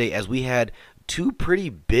Thursday, as we had 2 pretty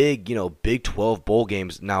big, Big 12 bowl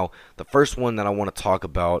games. Now, the first one that I want to talk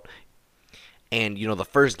about, and, the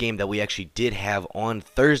first game that we actually did have on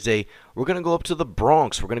Thursday, we're going to go up to the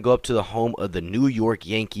Bronx. We're going to go up to the home of the New York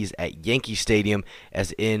Yankees at Yankee Stadium,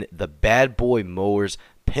 as in the Bad Boy Mowers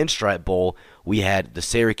Pinstripe Bowl. We had the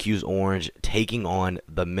Syracuse Orange taking on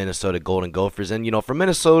the Minnesota Golden Gophers. And, for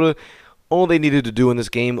Minnesota, all they needed to do in this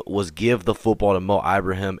game was give the football to Mo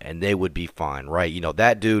Ibrahim, and they would be fine, right?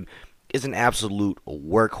 That dude is an absolute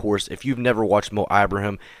workhorse. If you've never watched Mo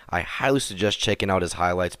Ibrahim, I highly suggest checking out his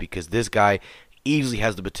highlights, because this guy easily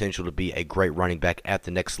has the potential to be a great running back at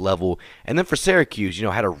the next level. And then for Syracuse,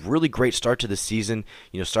 had a really great start to the season.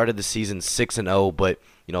 Started the season 6-0, but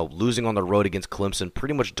losing on the road against Clemson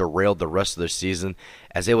pretty much derailed the rest of their season,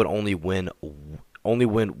 as they would only win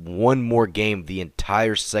one more game the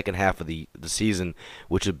entire second half of the season,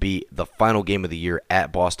 which would be the final game of the year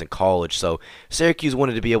at Boston College. So Syracuse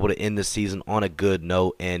wanted to be able to end the season on a good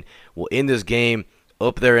note, and we'll end this game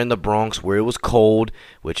up there in the Bronx where it was cold,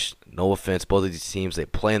 which, no offense, both of these teams, they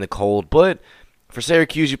play in the cold, but for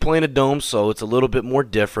Syracuse, you play in a dome, so it's a little bit more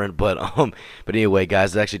different. But anyway,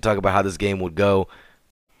 guys, let's actually talk about how this game would go.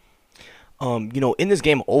 In this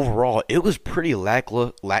game overall, it was pretty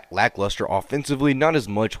lackluster offensively, not as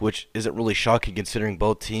much, which isn't really shocking considering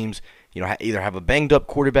both teams, either have a banged-up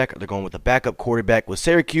quarterback or they're going with a backup quarterback. With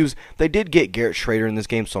Syracuse, they did get Garrett Schrader in this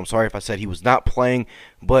game, so I'm sorry if I said he was not playing,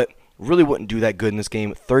 but really wouldn't do that good in this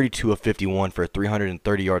game. 32 of 51 for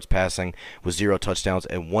 330 yards passing with 0 touchdowns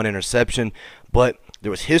and 1 interception. But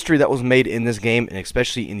there was history that was made in this game, and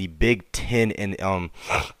especially in the Big Ten and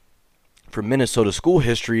for Minnesota school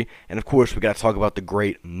history. And of course, we got to talk about the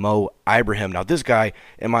great Mo Ibrahim. Now, this guy,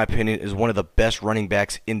 in my opinion, is one of the best running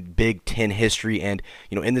backs in Big Ten history, and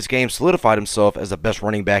in this game solidified himself as the best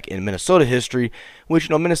running back in Minnesota history. Which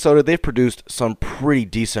Minnesota, they've produced some pretty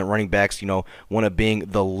decent running backs. One of being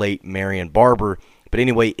the late Marion Barber. But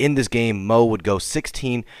anyway, in this game, Mo would go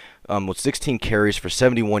 16 carries for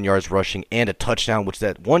 71 yards rushing and a touchdown, which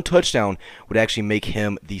that one touchdown would actually make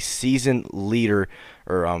him the season leader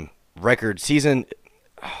or record season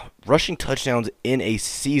rushing touchdowns in a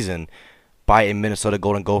season by a Minnesota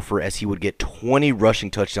Golden Gopher, as he would get 20 rushing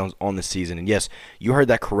touchdowns on the season. And yes, you heard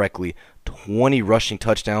that correctly, 20 rushing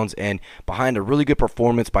touchdowns, and behind a really good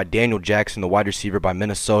performance by Daniel Jackson, the wide receiver by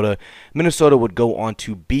Minnesota, Minnesota would go on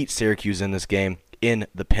to beat Syracuse in this game in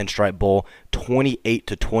the Pinstripe Bowl,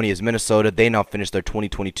 28-20 as Minnesota. They now finish their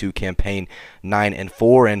 2022 campaign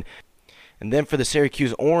 9-4, and then for the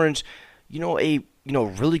Syracuse Orange,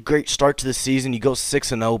 really great start to the season. You go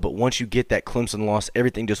 6-0, but once you get that Clemson loss,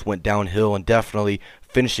 everything just went downhill, and definitely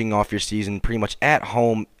finishing off your season pretty much at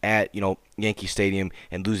home at, Yankee Stadium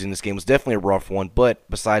and losing this game was definitely a rough one. But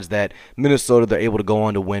besides that, Minnesota, they're able to go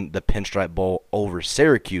on to win the Pinstripe Bowl over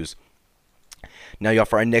Syracuse. Now, y'all,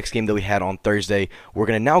 for our next game that we had on Thursday, we're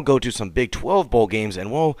going to now go to some Big 12 bowl games,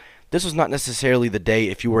 and this was not necessarily the day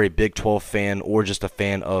if you were a Big 12 fan or just a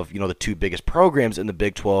fan of, the two biggest programs in the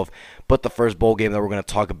Big 12. But the first bowl game that we're going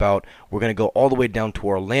to talk about, we're going to go all the way down to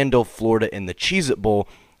Orlando, Florida in the Cheez-It Bowl,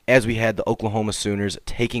 as we had the Oklahoma Sooners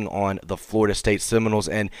taking on the Florida State Seminoles.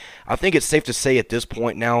 And I think it's safe to say at this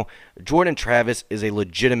point now, Jordan Travis is a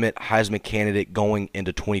legitimate Heisman candidate going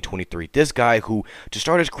into 2023. This guy who, to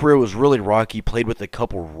start his career, was really rocky, played with a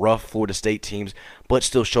couple rough Florida State teams, but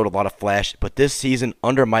still showed a lot of flash. But this season,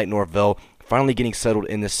 under Mike Norvell, finally getting settled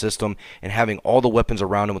in this system and having all the weapons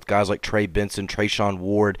around him with guys like Trey Benson, Trayshawn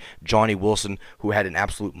Ward, Johnny Wilson, who had an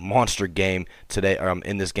absolute monster game today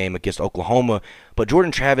in this game against Oklahoma. But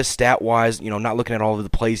Jordan Travis, stat-wise, not looking at all of the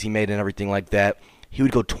plays he made and everything like that, he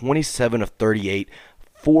would go 27 of 38,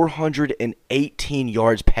 418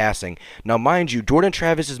 yards passing. Now, mind you, Jordan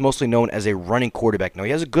Travis is mostly known as a running quarterback. Now,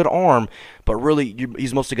 he has a good arm, but really,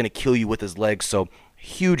 he's mostly going to kill you with his legs. So,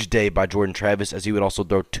 huge day by Jordan Travis, as he would also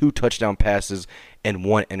throw 2 touchdown passes and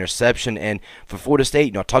 1 interception. And for Florida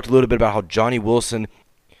State, I talked a little bit about how Johnny Wilson,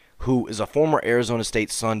 who is a former Arizona State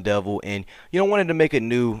Sun Devil, and wanted to make a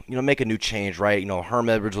new change, right? Herm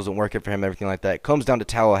Edwards wasn't working for him, everything like that. Comes down to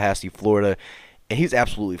Tallahassee, Florida, and he's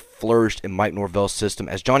absolutely flourished in Mike Norvell's system,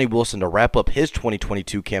 as Johnny Wilson, to wrap up his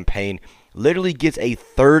 2022 campaign, literally gets a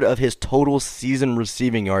third of his total season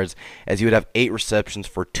receiving yards, as he would have 8 receptions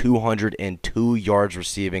for 202 yards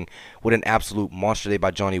receiving. What an absolute monster day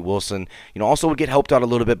by Johnny Wilson. Also would get helped out a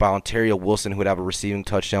little bit by Ontario Wilson, who would have a receiving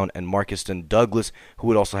touchdown, and Marcuston Douglas, who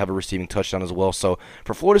would also have a receiving touchdown as well. So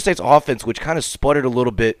for Florida State's offense, which kind of sputtered a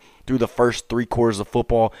little bit through the first 3 quarters of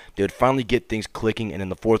football, they would finally get things clicking, and in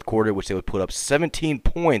the fourth quarter, which they would put up 17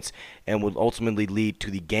 points and would ultimately lead to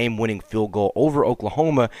the game-winning field goal over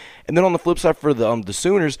Oklahoma. And then on the flip side for the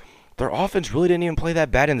Sooners, their offense really didn't even play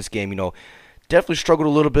that bad in this game. Definitely struggled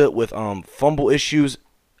a little bit with fumble issues.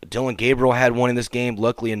 Dylan Gabriel had one in this game.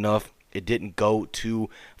 Luckily enough, it didn't go to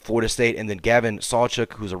Florida State. And then Gavin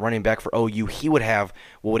Sawchuk, who's a running back for OU, he would have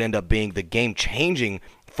what would end up being the game-changing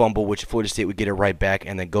fumble, which Florida State would get it right back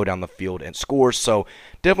and then go down the field and score. So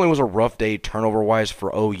definitely was a rough day turnover-wise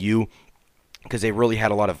for OU, because they really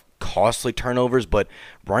had a lot of costly turnovers, but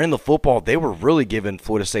running the football, they were really giving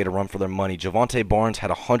Florida State a run for their money. Javonte Barnes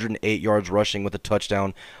had 108 yards rushing with a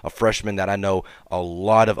touchdown, a freshman that I know a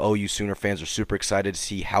lot of OU Sooner fans are super excited to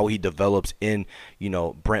see how he develops in,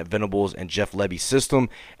 Brent Venables and Jeff Lebby's system.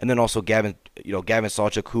 And then also Gavin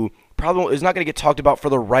Sawchuk, who probably is not going to get talked about for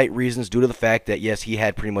the right reasons, due to the fact that, yes, he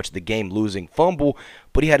had pretty much the game-losing fumble,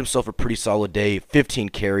 but he had himself a pretty solid day, 15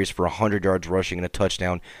 carries for 100 yards rushing and a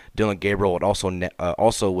touchdown. Dylan Gabriel would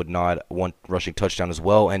also would nod 1 rushing touchdown as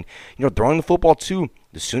well. And, throwing the football too,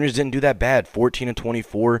 the Sooners didn't do that bad.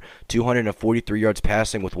 14-24, 243 yards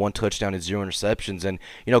passing with 1 touchdown and 0 interceptions. And,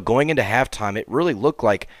 going into halftime, it really looked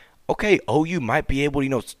like, okay, OU might be able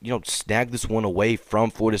to, snag this one away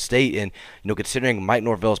from Florida State. And, considering Mike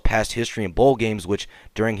Norvell's past history in bowl games, which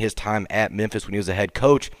during his time at Memphis when he was a head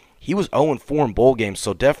coach, he was 0-4 in bowl games.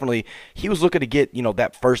 So definitely he was looking to get,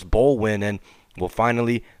 that first bowl win. And, well,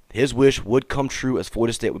 finally, his wish would come true, as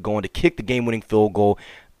Florida State would go on to kick the game-winning field goal.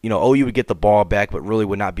 OU would get the ball back, but really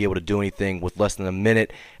would not be able to do anything with less than a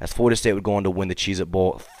minute, as Florida State would go on to win the Cheez-It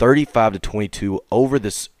Bowl 35-22 over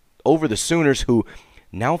this over the Sooners, who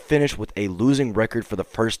now finish with a losing record for the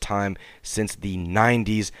first time since the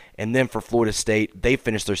 90s. And then for Florida State, they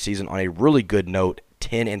finished their season on a really good note,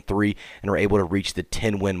 10-3, and are able to reach the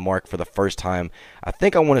 10-win mark for the first time, I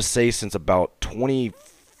think I want to say since about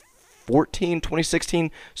 2014,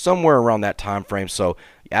 2016, somewhere around that time frame. So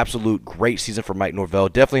absolute great season for Mike Norvell.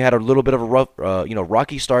 Definitely had a little bit of a rough,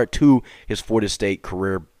 rocky start to his Florida State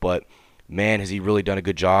career, but man, has he really done a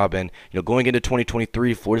good job. And going into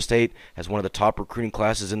 2023, Florida State has one of the top recruiting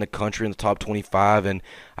classes in the country, in the top 25, and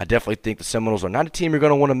I definitely think the Seminoles are not a team you're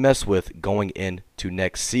going to want to mess with going into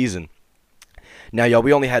next season. Now, y'all,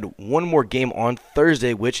 we only had one more game on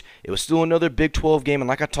Thursday, which it was still another Big 12 game, and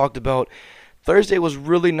like I talked about, Thursday was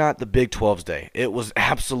really not the Big 12's day. It was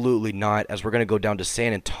absolutely not, as we're going to go down to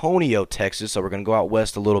San Antonio, Texas. So we're going to go out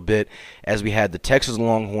west a little bit, as we had the Texas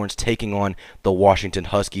Longhorns taking on the Washington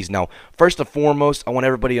Huskies. Now, first and foremost, I want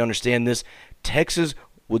everybody to understand this. Texas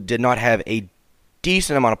did not have a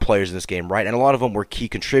decent amount of players in this game, right? And a lot of them were key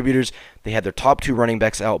contributors. They had their top two running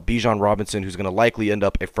backs out, Bijan Robinson, who's going to likely end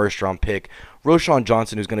up a first-round pick, Roschon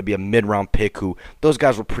Johnson, who's going to be a mid-round pick, who those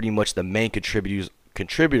guys were pretty much the main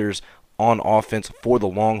contributors on offense for the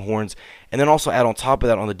Longhorns. And then also add on top of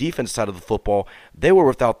that, on the defense side of the football, they were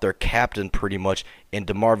without their captain pretty much in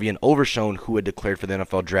DeMarvion Overshown, who had declared for the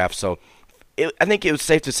NFL draft. So I think it was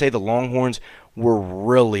safe to say the Longhorns were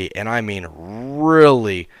really, and I mean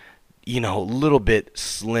really, a little bit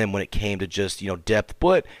slim when it came to just, depth.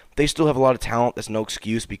 But they still have a lot of talent. That's no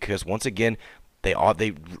excuse, because once again, they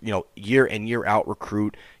year in, year out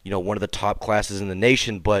recruit, one of the top classes in the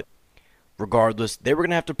nation. But regardless, they were going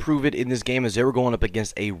to have to prove it in this game, as they were going up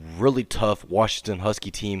against a really tough Washington Husky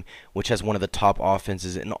team, which has one of the top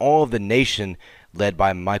offenses in all of the nation, led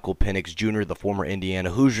by Michael Penix Jr., the former Indiana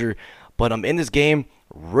Hoosier. But in this game,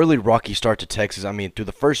 really rocky start to Texas. I mean, through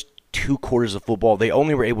the first 2 quarters of football, they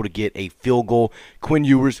only were able to get a field goal. Quinn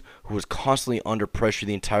Ewers, who was constantly under pressure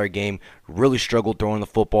the entire game, really struggled throwing the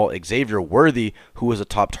football. Xavier Worthy, who was a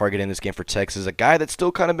top target in this game for Texas, a guy that's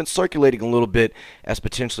still kind of been circulating a little bit as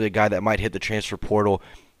potentially a guy that might hit the transfer portal.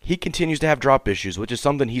 He continues to have drop issues, which is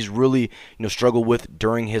something he's really, struggled with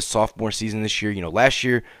during his sophomore season this year. Last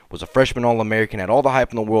year was a freshman All-American, had all the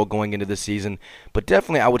hype in the world going into this season, but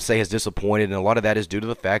definitely I would say has disappointed, and a lot of that is due to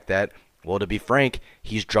the fact that, well, to be frank,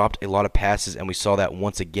 he's dropped a lot of passes, and we saw that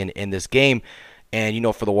once again in this game.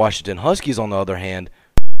 And, for the Washington Huskies, on the other hand,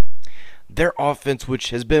 their offense,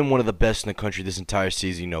 which has been one of the best in the country this entire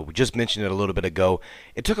season, we just mentioned it a little bit ago,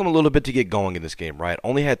 it took them a little bit to get going in this game, right?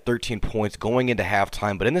 Only had 13 points going into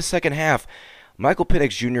halftime, but in the second half, Michael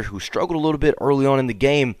Penix Jr., who struggled a little bit early on in the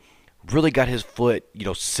game, really got his foot,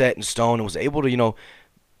 set in stone, and was able to,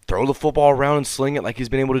 throw the football around and sling it like he's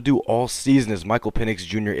been able to do all season, as Michael Penix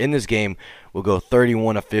Jr. in this game will go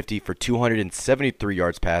 31 of 50 for 273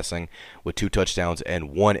 yards passing with 2 touchdowns and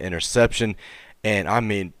 1 interception. And, I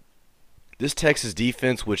mean, this Texas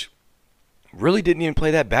defense, which really didn't even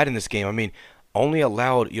play that bad in this game, I mean, only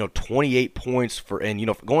allowed, 28 points and,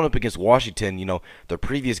 going up against Washington, their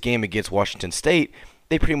previous game against Washington State,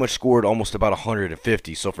 they pretty much scored almost about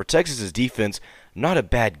 150. So for Texas's defense, not a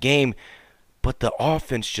bad game. But the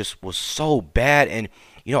offense just was so bad, and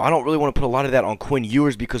I don't really want to put a lot of that on Quinn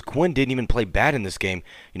Ewers, because Quinn didn't even play bad in this game.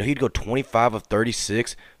 He'd go 25 of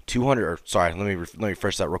 36, 200. Let me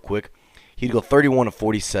refresh that real quick. He'd go 31 of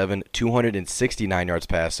 47, 269 yards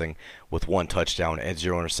passing with 1 touchdown and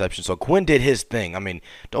 0 interceptions. So Quinn did his thing. I mean,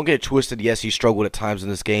 don't get it twisted. Yes, he struggled at times in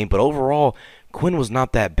this game, but overall, Quinn was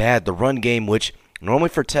not that bad. The run game, which normally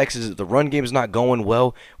for Texas, the run game is not going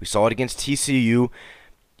well. We saw it against TCU.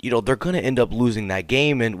 They're going to end up losing that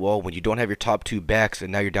game. And, well, when you don't have your top 2 backs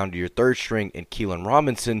and now you're down to your 3rd string and Keelan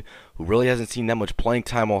Robinson, who really hasn't seen that much playing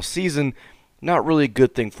time all season, not really a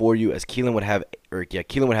good thing for you, as Keelan would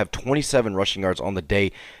have 27 rushing yards on the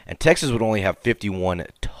day, and Texas would only have 51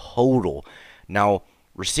 total. Now,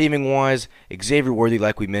 receiving-wise, Xavier Worthy,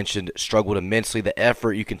 like we mentioned, struggled immensely. The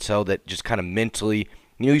effort, you can tell that just kind of mentally,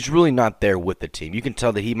 he's really not there with the team. You can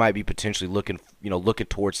tell that he might be potentially looking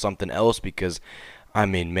towards something else, because I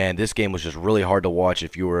mean, man, this game was just really hard to watch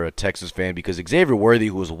if you were a Texas fan, because Xavier Worthy,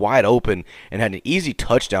 who was wide open and had an easy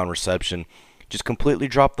touchdown reception, just completely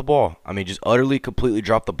dropped the ball. I mean, just utterly, completely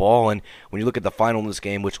dropped the ball. And when you look at the final in this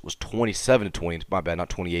game, which was 27-20, my bad, not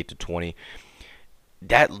 28-20,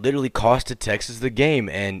 that literally costed Texas the game.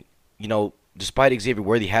 And, despite Xavier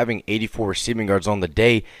Worthy having 84 receiving yards on the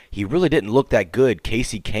day, he really didn't look that good.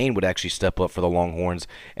 Casey Kane would actually step up for the Longhorns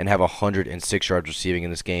and have 106 yards receiving in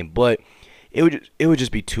this game. But it would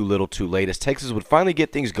just be too little too late, as Texas would finally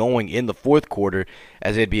get things going in the fourth quarter,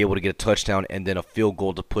 as they'd be able to get a touchdown and then a field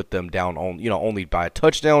goal to put them down on, only by a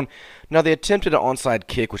touchdown. Now, they attempted an onside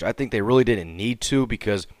kick, which I think they really didn't need to,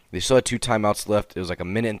 because they still had 2 timeouts left. It was like a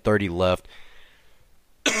minute and 30 left.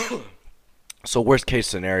 So worst case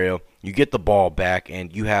scenario, you get the ball back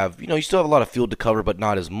and you have, you still have a lot of field to cover, but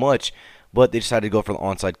not as much. But they decided to go for the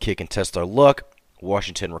onside kick and test their luck.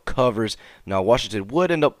 Washington recovers. Now, Washington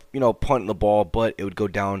would end up, punting the ball, but it would go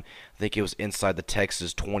down. I think it was inside the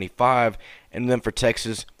Texas 25. And then for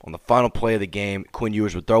Texas, on the final play of the game, Quinn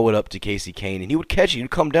Ewers would throw it up to Casey Kane, and he would catch it.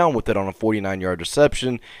 He'd come down with it on a 49-yard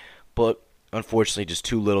reception. But unfortunately, just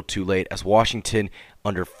too little too late, as Washington,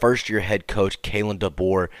 under first-year head coach Kalen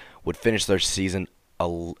DeBoer, would finish their season,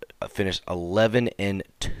 finish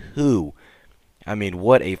 11-2. I mean,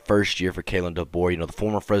 what a first year for Kalen DeBoer. The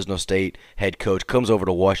former Fresno State head coach comes over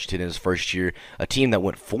to Washington in his first year, a team that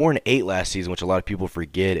went 4-8 last season, which a lot of people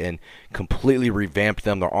forget, and completely revamped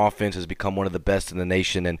them. Their offense has become one of the best in the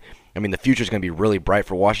nation, and I mean, the future is going to be really bright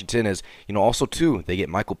for Washington, as, also, too, they get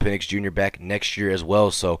Michael Penix Jr. back next year as well.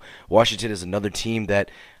 So Washington is another team that,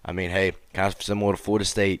 I mean, hey, kind of similar to Florida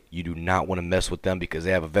State, you do not want to mess with them because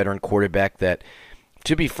they have a veteran quarterback that,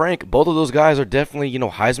 to be frank, both of those guys are definitely,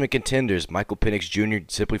 Heisman contenders. Michael Penix Jr.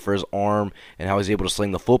 simply for his arm and how he's able to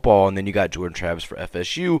sling the football, and then you got Jordan Travis for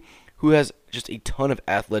FSU, who has just a ton of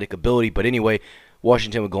athletic ability. But anyway,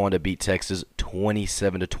 Washington would go on to beat Texas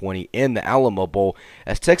 27-20 in the Alamo Bowl,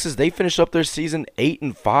 as Texas, they finish up their season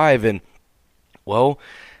 8-5, and, well,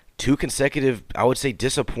 2 consecutive, I would say,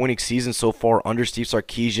 disappointing seasons so far under Steve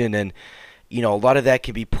Sarkisian, and a lot of that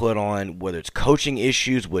can be put on whether it's coaching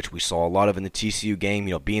issues, which we saw a lot of in the TCU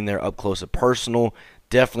game, being there up close and personal.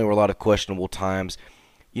 Definitely were a lot of questionable times.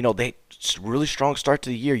 They really strong start to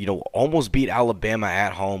the year, almost beat Alabama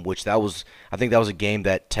at home, which I think that was a game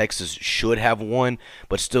that Texas should have won,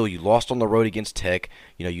 but still, you lost on the road against Tech.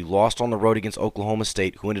 You lost on the road against Oklahoma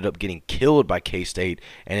State, who ended up getting killed by K-State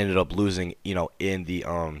and ended up losing, in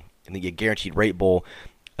the Guaranteed Rate Bowl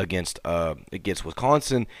against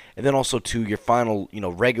Wisconsin, and then also to your final,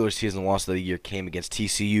 regular season loss of the year came against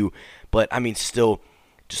TCU. But I mean, still,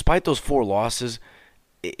 despite those 4 losses,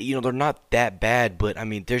 they're not that bad. But I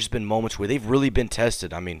mean, there's been moments where they've really been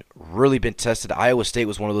tested. I mean, really been tested. Iowa State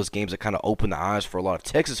was one of those games that kind of opened the eyes for a lot of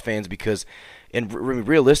Texas fans because, and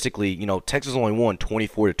realistically, Texas only won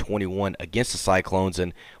 24-21 against the Cyclones,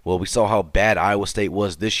 and well, we saw how bad Iowa State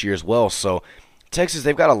was this year as well. So Texas,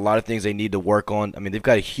 they've got a lot of things they need to work on. I mean, they've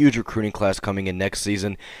got a huge recruiting class coming in next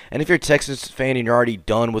season. And if you're a Texas fan and you're already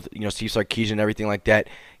done with, Steve Sarkisian and everything like that,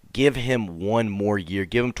 give him one more year.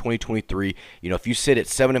 Give him 2023. If you sit at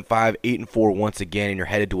 7-5, 8-4 once again, and you're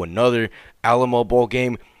headed to another Alamo Bowl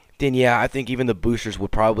game, then yeah, I think even the boosters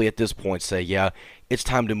would probably at this point say, yeah, it's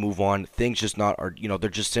time to move on. Things just they're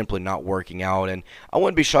just simply not working out. And I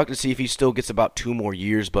wouldn't be shocked to see if he still gets about 2 more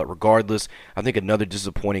years. But regardless, I think another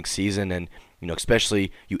disappointing season, and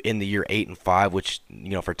especially you end the year 8-5, which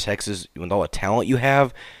for Texas, with all the talent you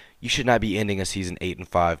have, you should not be ending a season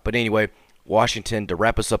 8-5. But anyway, Washington, to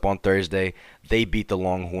wrap us up on Thursday, they beat the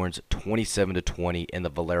Longhorns 27-20 in the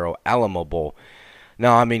Valero Alamo Bowl.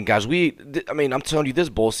 Now, I mean, guys, I'm telling you, this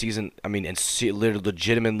bowl season,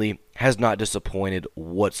 legitimately has not disappointed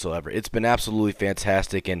whatsoever. It's been absolutely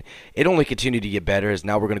fantastic, and it only continued to get better, as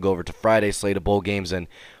now we're going to go over to Friday's slate of bowl games, and,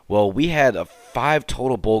 well, we had 5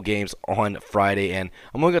 total bowl games on Friday, and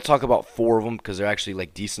I'm only going to talk about 4 of them because they're actually,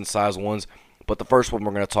 decent-sized ones. But the first one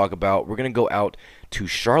we're going to talk about, we're going to go out to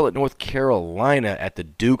Charlotte, North Carolina at the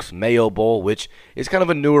Duke's Mayo Bowl, which is kind of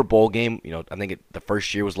a newer bowl game. I think the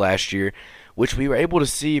first year was last year, which we were able to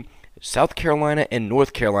see South Carolina and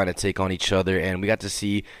North Carolina take on each other, and we got to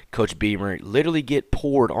see Coach Beamer literally get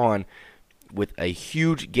poured on with a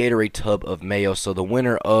huge Gatorade tub of mayo. So the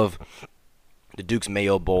winner of the Duke's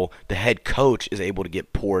Mayo Bowl, the head coach is able to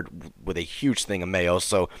get poured with a huge thing of mayo.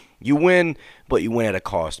 So you win, but you win at a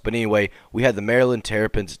cost. But anyway, we had the Maryland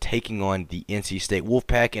Terrapins taking on the NC State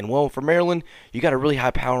Wolfpack. And, well, for Maryland, you got a really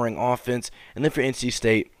high-powering offense. And then for NC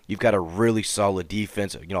State, you've got a really solid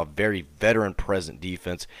defense, a very veteran-present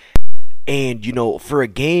defense. And, for a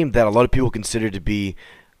game that a lot of people consider to be,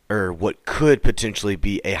 or what could potentially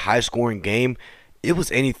be a high-scoring game, it was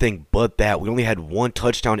anything but that. We only had 1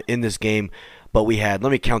 touchdown in this game. But we had,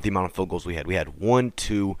 let me count the amount of field goals we had. We had 1,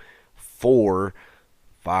 2, 4,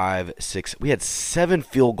 5, 6. We had 7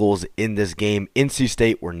 field goals in this game. NC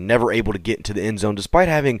State were never able to get into the end zone, despite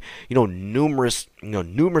having, numerous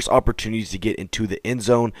opportunities to get into the end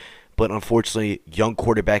zone. But unfortunately, young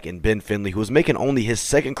quarterback in Ben Finley, who was making only his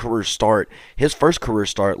second career start, his first career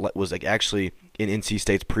start was actually in NC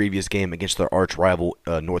State's previous game against their arch rival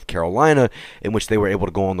North Carolina, in which they were able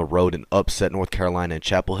to go on the road and upset North Carolina in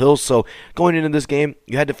Chapel Hill. So going into this game,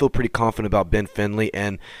 you had to feel pretty confident about Ben Finley,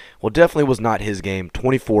 and well, definitely was not his game.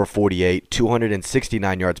 24-48,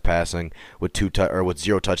 269 yards passing with with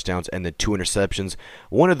 0 touchdowns and then 2 interceptions.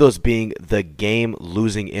 One of those being the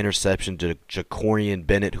game-losing interception to Jacorian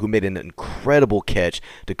Bennett, who made an incredible catch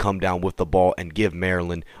to come down with the ball and give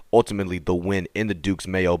Maryland ultimately the win in the Duke's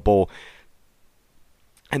Mayo Bowl.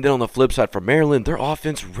 And then on the flip side for Maryland, their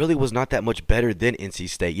offense really was not that much better than NC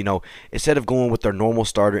State. You know, instead of going with their normal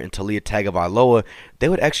starter in Talia Tagovailoa, they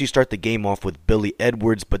would actually start the game off with Billy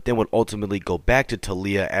Edwards, but then would ultimately go back to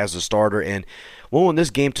Talia as a starter. And, well, in this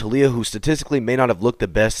game, Talia, who statistically may not have looked the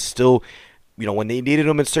best, still, you know, when they needed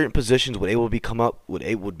him in certain positions, would be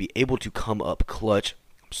able to come up clutch.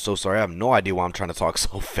 I'm so sorry, I have no idea why I'm trying to talk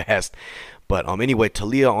so fast. But anyway,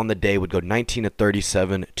 Talia on the day would go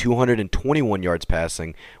 19-37, 221 yards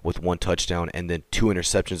passing with 1 touchdown and then 2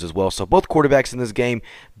 interceptions as well. So both quarterbacks in this game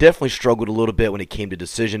definitely struggled a little bit when it came to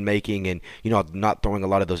decision making and, you know, not throwing a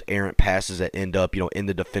lot of those errant passes that end up, you know, in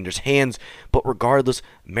the defender's hands. But regardless,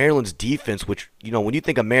 Maryland's defense, which, you know, when you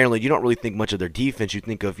think of Maryland, you don't really think much of their defense. You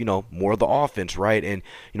think of, you know, more of the offense, right? And,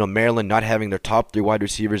 you know, Maryland not having their top 3 wide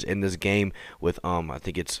receivers in this game with,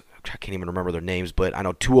 I can't even remember their names, but I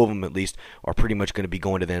know 2 of them at least are pretty much going to be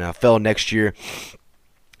going to the NFL next year.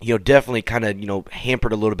 You know, definitely kind of, you know,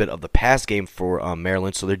 hampered a little bit of the pass game for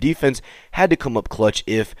Maryland. So their defense had to come up clutch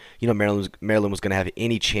if, you know, Maryland was going to have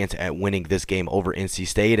any chance at winning this game over NC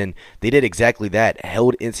State. And they did exactly that,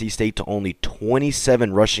 held NC State to only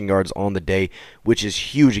 27 rushing yards on the day, which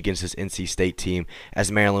is huge against this NC State team,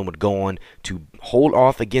 as Maryland would go on to hold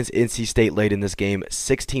off against NC State late in this game,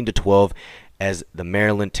 16-12. As the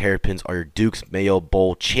Maryland Terrapins are your Duke's Mayo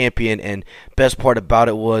Bowl champion. And best part about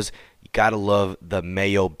it was, you gotta love the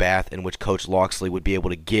Mayo bath in which Coach Loxley would be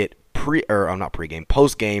able to get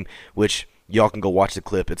post game, which y'all can go watch the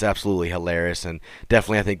clip. It's absolutely hilarious, and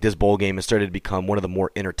definitely I think this bowl game has started to become one of the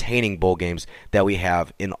more entertaining bowl games that we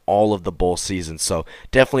have in all of the bowl seasons. So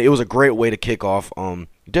definitely, it was a great way to kick off.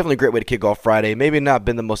 Definitely a great way to kick off Friday. Maybe not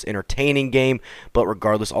been the most entertaining game, but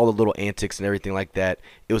regardless, all the little antics and everything like that,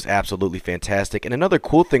 it was absolutely fantastic. And another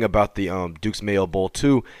cool thing about the Duke's Mayo Bowl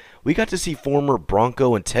too, we got to see former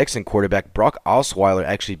Bronco and Texan quarterback Brock Osweiler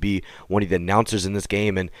actually be one of the announcers in this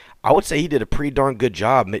game, and I would say he did a pretty darn good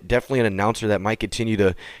job. Definitely an announcer that might continue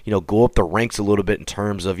to, you know, go up the ranks a little bit in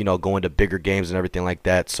terms of, you know, going to bigger games and everything like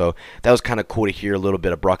that. So that was kind of cool to hear a little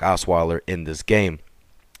bit of Brock Osweiler in this game.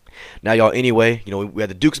 Now, y'all, anyway, you know, we had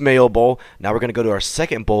the Duke's Mayo Bowl. Now we're going to go to our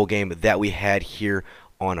second bowl game that we had here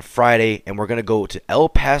on a Friday, and we're going to go to El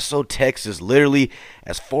Paso, Texas, literally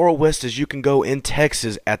as far west as you can go in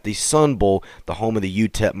Texas at the Sun Bowl, the home of the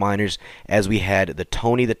UTEP Miners, as we had the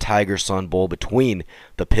Tony the Tiger Sun Bowl between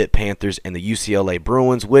the Pitt Panthers and the UCLA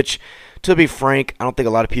Bruins, which, to be frank, I don't think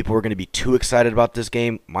a lot of people were going to be too excited about this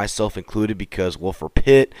game, myself included, because, well, for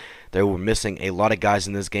Pitt, they were missing a lot of guys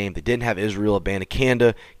in this game. They didn't have Israel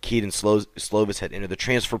Abanikanda. Keaton Slovis had entered the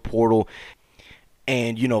transfer portal.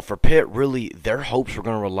 And, you know, for Pitt, really, their hopes were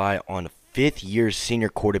going to rely on fifth-year senior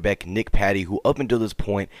quarterback Nick Patty, who up until this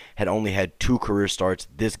point had only had 2 career starts.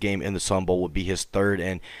 This game in the Sun Bowl would be his 3rd.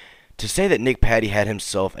 And to say that Nick Patty had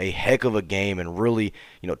himself a heck of a game and really,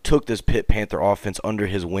 you know, took this Pitt Panther offense under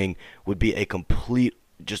his wing would be a complete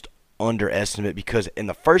just underestimate, because in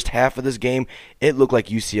the first half of this game, it looked like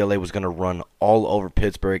UCLA was going to run all over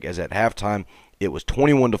Pittsburgh, as at halftime, it was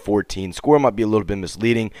 21-14. Score might be a little bit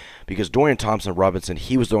misleading because Dorian Thompson-Robinson,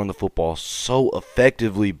 he was throwing the football so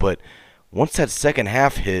effectively, but once that second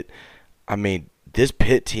half hit, I mean, this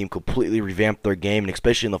Pitt team completely revamped their game, and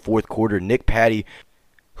especially in the fourth quarter, Nick Patty,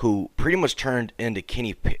 who pretty much turned into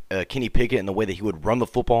Kenny Pickett in the way that he would run the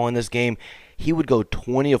football in this game, he would go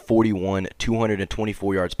 20 of 41,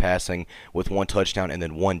 224 yards passing with 1 touchdown and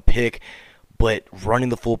then 1 pick. But running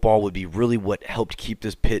the football would be really what helped keep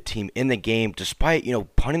this Pitt team in the game, despite, you know,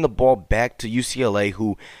 punting the ball back to UCLA,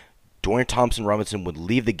 who Dorian Thompson-Robinson would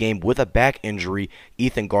leave the game with a back injury.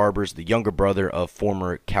 Ethan Garbers, the younger brother of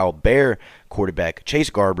former Cal Bear quarterback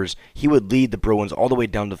Chase Garbers, he would lead the Bruins all the way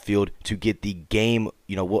down the field to get the game,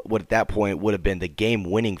 you know, what at that point would have been the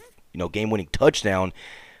game-winning touchdown.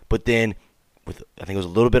 But then, with I think it was a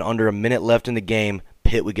little bit under a minute left in the game,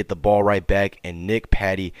 Pitt would get the ball right back, and Nick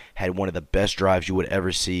Patty had one of the best drives you would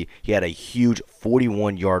ever see. He had a huge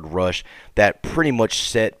 41-yard rush that pretty much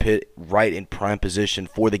set Pitt right in prime position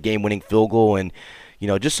for the game-winning field goal. And, you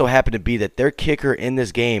know, just so happened to be that their kicker in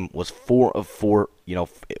this game was 4 of 4, you know,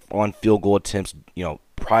 on field goal attempts, you know,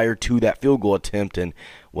 prior to that field goal attempt. And,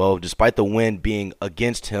 Well, despite the wind being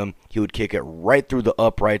against him, he would kick it right through the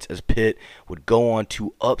uprights as Pitt would go on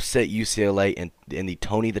to upset UCLA in the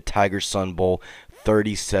Tony the Tiger Sun Bowl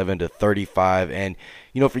 37-35. And,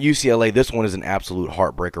 for UCLA, this one is an absolute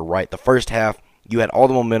heartbreaker, right? The first half, you had all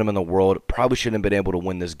the momentum in the world, probably shouldn't have been able to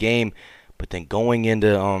win this game, but then going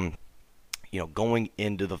into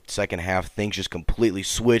the second half, things just completely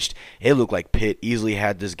switched. It looked like Pitt easily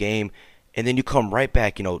had this game. And then you come right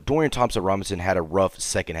back. Dorian Thompson-Robinson had a rough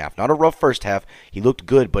second half. Not a rough first half. He looked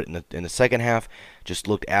good, but in the second half, just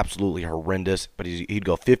looked absolutely horrendous. But he'd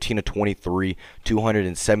go 15-23,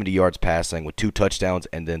 270 yards passing with 2 touchdowns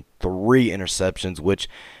and then 3 interceptions, which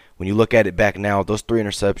when you look at it back now, those 3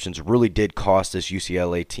 interceptions really did cost this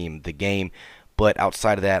UCLA team the game. But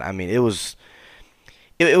outside of that,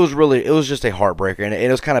 it was just a heartbreaker, and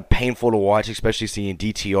it was kind of painful to watch, especially seeing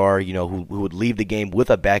DTR, who would leave the game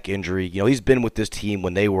with a back injury. He's been with this team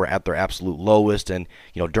when they were at their absolute lowest, and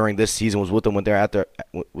during this season was with them when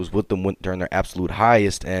during their absolute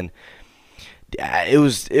highest, and it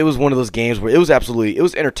was one of those games where it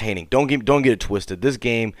was entertaining. Don't get it twisted. This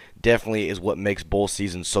game definitely is what makes bowl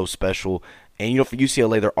season so special. And, for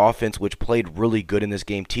UCLA, their offense, which played really good in this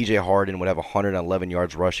game, TJ Harden would have 111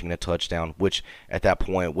 yards rushing and a touchdown, which at that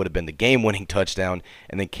point would have been the game-winning touchdown.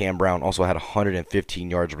 And then Cam Brown also had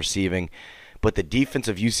 115 yards receiving. But the defense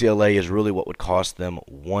of UCLA is really what would cost them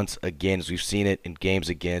once again, as we've seen it in games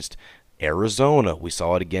against Arizona. We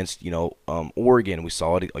saw it against, Oregon. We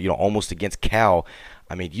saw it, almost against Cal.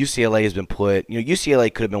 UCLA has been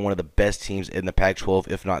UCLA could have been one of the best teams in the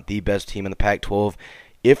Pac-12, if not the best team in the Pac-12.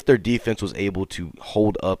 If their defense was able to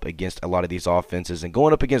hold up against a lot of these offenses. And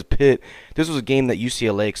going up against Pitt, this was a game that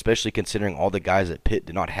UCLA, especially considering all the guys that Pitt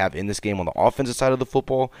did not have in this game on the offensive side of the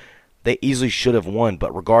football, they easily should have won.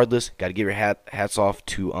 But regardless, got to give your hats off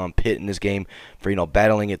to Pitt in this game for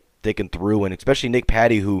battling it thick and through, and especially Nick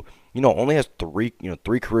Patty, who only has three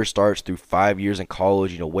career starts through 5 years in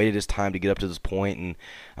college. Waited his time to get up to this point, and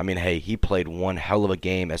hey, he played one hell of a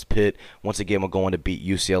game as Pitt once again will go on to beat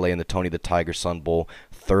UCLA in the Tony the Tiger Sun Bowl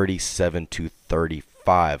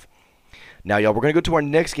 37-35. Now, y'all, we're gonna go to our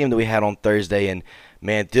next game that we had on Thursday, and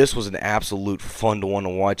man, this was an absolute fun one to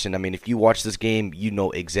watch. And if you watch this game, you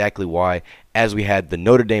know exactly why. As we had the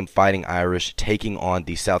Notre Dame Fighting Irish taking on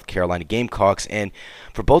the South Carolina Gamecocks, and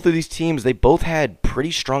for both of these teams, they both had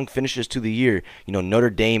pretty strong finishes to the year. Notre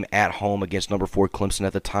Dame at home against number 4 Clemson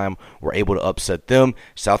at the time were able to upset them.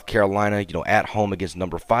 South Carolina, at home against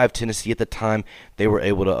number 5 Tennessee at the time, they were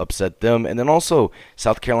able to upset them. And then also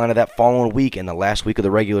South Carolina that following week in the last week of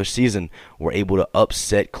the regular season were able to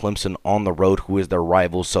upset Clemson on the road, who is their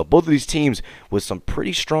rival. So both of these teams with some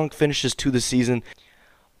pretty strong finishes to the season.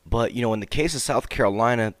 But, in the case of South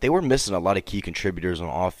Carolina, they were missing a lot of key contributors on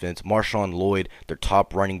offense. Marshawn Lloyd, their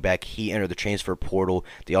top running back, he entered the transfer portal.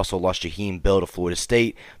 They also lost Jaheim Bell to Florida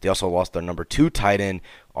State. They also lost their number 2 tight end,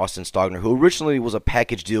 Austin Stogner, who originally was a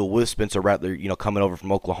package deal with Spencer Rattler, coming over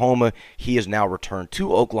from Oklahoma. He has now returned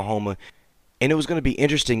to Oklahoma. And it was going to be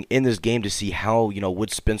interesting in this game to see how,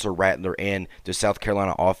 would Spencer Rattler and the South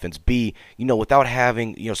Carolina offense be, without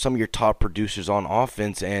having, some of your top producers on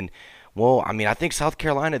offense. And well, I think South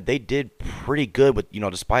Carolina, they did pretty good with,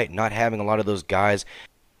 despite not having a lot of those guys,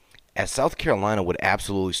 as South Carolina would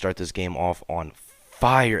absolutely start this game off on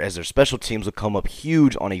fire as their special teams would come up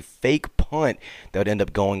huge on a fake punt that would end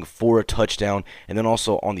up going for a touchdown. And then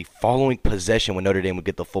also on the following possession when Notre Dame would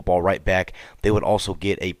get the football right back, they would also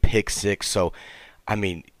get a pick six. So,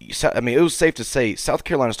 it was safe to say South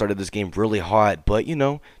Carolina started this game really hot, but,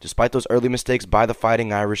 despite those early mistakes by the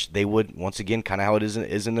Fighting Irish, they would, once again, kind of how it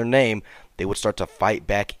is in their name, they would start to fight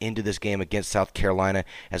back into this game against South Carolina,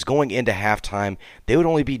 as going into halftime, they would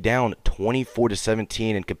only be down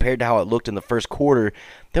 24-17, and compared to how it looked in the first quarter,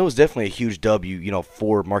 that was definitely a huge W,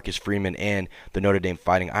 for Marcus Freeman and the Notre Dame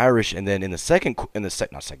Fighting Irish. And then in the second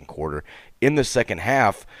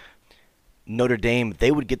half, Notre Dame, they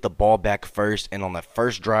would get the ball back first, and on that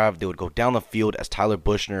first drive, they would go down the field as Tyler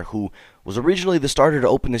Buchner, who was originally the starter to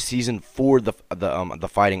open the season for the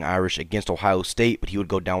Fighting Irish against Ohio State, but he would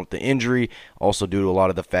go down with the injury, also due to a lot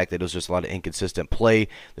of the fact that it was just a lot of inconsistent play.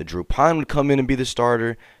 That Drew Pine would come in and be the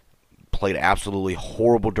starter. Played absolutely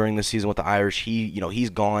horrible during the season with the Irish. He's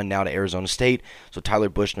gone now to Arizona State, so Tyler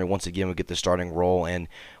Buchner once again would get the starting role. And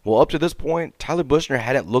well, up to this point, Tyler Buchner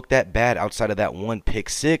hadn't looked that bad outside of that one pick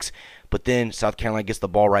six. But then South Carolina gets the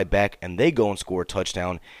ball right back, and they go and score a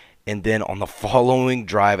touchdown. And then on the following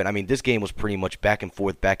drive, and this game was pretty much back and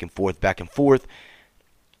forth.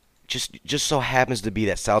 Just so happens to be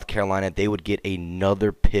that South Carolina, they would get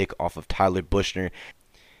another pick off of Tyler Buchner.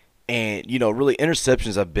 And, really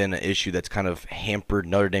interceptions have been an issue that's kind of hampered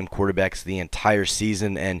Notre Dame quarterbacks the entire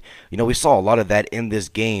season. And, we saw a lot of that in this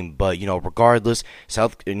game. But, regardless,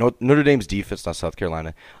 Notre Dame's defense, not South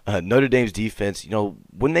Carolina, Notre Dame's defense,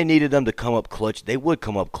 when they needed them to come up clutch, they would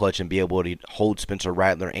come up clutch and be able to hold Spencer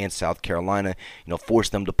Rattler and South Carolina, force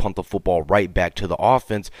them to punt the football right back to the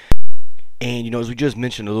offense. And, as we just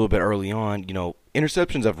mentioned a little bit early on,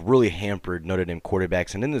 interceptions have really hampered Notre Dame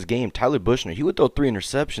quarterbacks. And in this game, Tyler Buchner, he would throw 3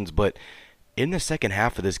 interceptions, but in the second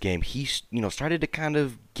half of this game, he, started to kind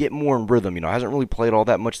of get more in rhythm. Hasn't really played all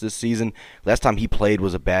that much this season. Last time he played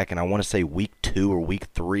was back in, I want to say, week 2 or week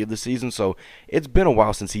 3 of the season. So it's been a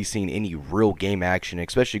while since he's seen any real game action,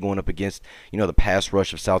 especially going up against, the pass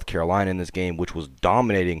rush of South Carolina in this game, which was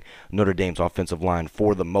dominating Notre Dame's offensive line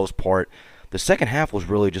for the most part. The second half was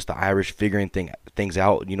really just the Irish figuring things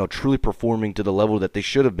out, truly performing to the level that they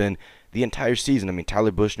should have been the entire season. I mean,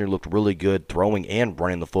 Tyler Buchner looked really good throwing and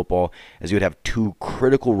running the football, as he would have 2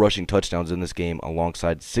 critical rushing touchdowns in this game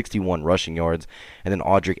alongside 61 rushing yards. And then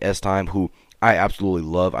Audric Estime, who I absolutely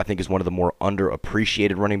love, I think is one of the more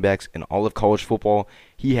underappreciated running backs in all of college football.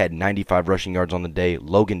 He had 95 rushing yards on the day.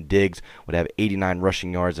 Logan Diggs would have 89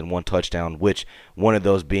 rushing yards and 1 touchdown, which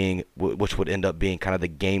would end up being kind of the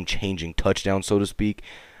game-changing touchdown, so to speak.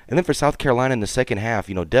 And then for South Carolina in the second half,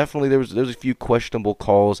 definitely there was a few questionable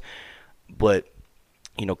calls, but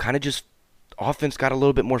kind of just offense got a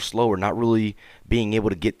little bit more slower, not really being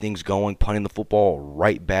able to get things going, punting the football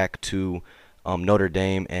right back to Notre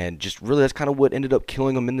Dame, and just really that's kind of what ended up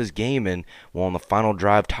killing them in this game. And on the final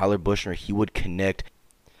drive, Tyler Buchner, he would connect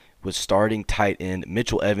with starting tight end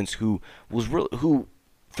Mitchell Evans, who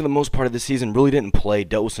for the most part of the season really didn't play,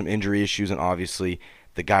 dealt with some injury issues, and obviously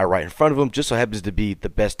the guy right in front of him just so happens to be the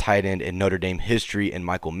best tight end in Notre Dame history in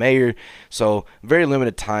Michael Mayer. So very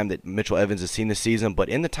limited time that Mitchell Evans has seen this season, but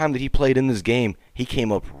in the time that he played in this game, he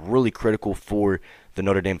came up really critical for the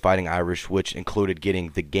Notre Dame Fighting Irish, which included getting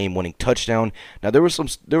the game-winning touchdown. Now there was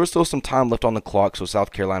still some time left on the clock, so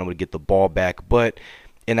South Carolina would get the ball back, but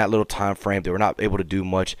in that little time frame, they were not able to do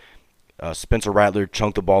much. Spencer Rattler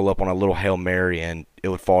chunked the ball up on a little Hail Mary, and it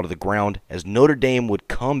would fall to the ground as Notre Dame would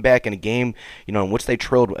come back in a game, in which they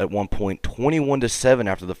trailed at one point 21-7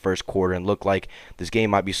 after the first quarter, and looked like this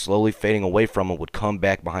game might be slowly fading away from them. Would come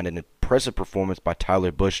back behind an impressive performance by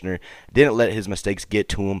Tyler Buchner. Didn't let his mistakes get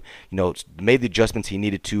to him. Made the adjustments he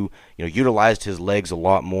needed to. Utilized his legs a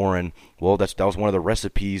lot more, and that was one of the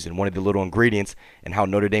recipes and one of the little ingredients in how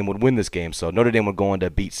Notre Dame would win this game. So Notre Dame would go on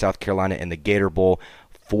to beat South Carolina in the Gator Bowl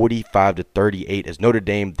 45-38 as Notre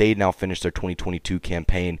Dame, they now finished their 2022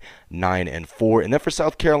 campaign 9-4. And then for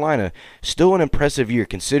South Carolina, still an impressive year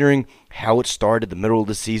considering how it started the middle of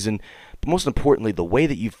the season. But most importantly, the way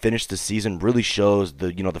that you finished the season really shows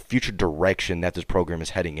the future direction that this program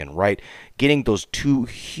is heading in, right? Getting those 2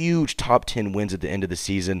 huge top 10 wins at the end of the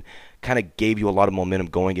season kind of gave you a lot of momentum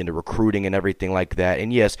going into recruiting and everything like that.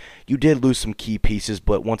 And yes, you did lose some key pieces,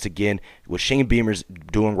 but once again, what Shane Beamer's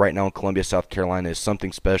doing right now in Columbia, South Carolina is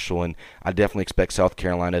something special, and I definitely expect South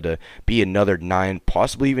Carolina to be another 9,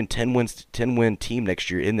 possibly even 10-win team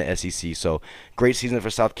next year in the SEC. So great season for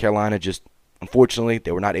South Carolina. Just unfortunately,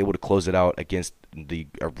 they were not able to close it out against a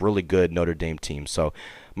really good Notre Dame team. So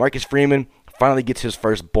Marcus Freeman finally gets his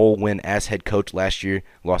first bowl win as head coach last year,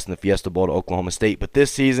 lost in the Fiesta Bowl to Oklahoma State. But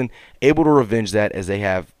this season, able to revenge that as they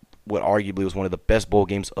have what arguably was one of the best bowl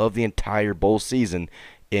games of the entire bowl season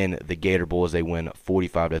in the Gator Bowl as they win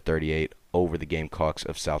 45-38 over the Gamecocks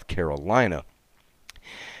of South Carolina.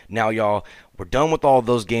 Now, y'all, we're done with all of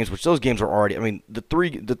those games, which those games are already,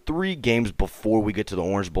 the three games before we get to the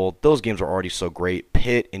Orange Bowl, those games are already so great.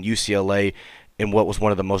 Pitt and UCLA in what was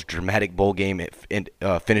one of the most dramatic bowl game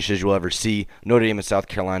finishes you'll ever see. Notre Dame and South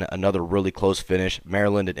Carolina, another really close finish.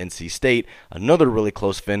 Maryland and NC State, another really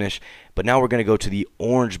close finish. But now we're going to go to the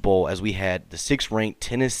Orange Bowl as we had the 6th-ranked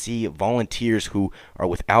Tennessee Volunteers who were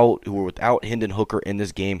without Hendon Hooker in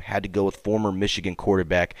this game, had to go with former Michigan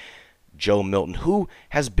quarterback Joe Milton, who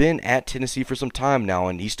has been at Tennessee for some time now,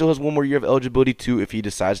 and he still has one more year of eligibility too if he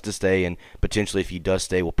decides to stay, and potentially if he does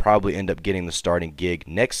stay, will probably end up getting the starting gig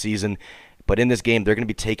next season. But in this game, they're going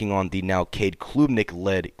to be taking on the now Cade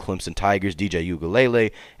Klubnik-led Clemson Tigers. DJ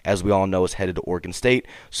Uiagalelei, as we all know, is headed to Oregon State.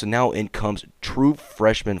 So now in comes true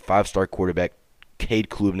freshman 5-star quarterback Cade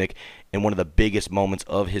Klubnik in one of the biggest moments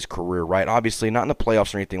of his career, right? Obviously, not in the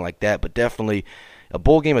playoffs or anything like that, but definitely a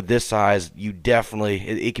bowl game of this size,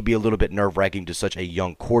 it could be a little bit nerve-wracking to such a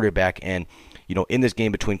young quarterback. And, in this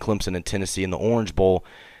game between Clemson and Tennessee in the Orange Bowl,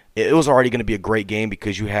 it was already going to be a great game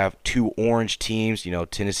because you have 2 orange teams,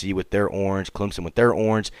 Tennessee with their orange, Clemson with their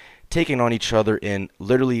orange, taking on each other in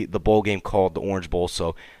literally the bowl game called the Orange Bowl.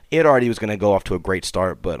 So it already was going to go off to a great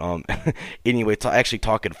start. But anyway, actually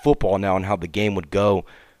talking football now and how the game would go.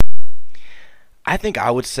 I think I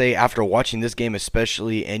would say after watching this game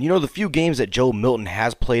especially, and the few games that Joe Milton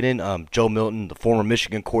has played in, Joe Milton, the former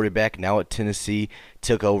Michigan quarterback, now at Tennessee,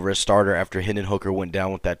 took over as starter after Hendon Hooker went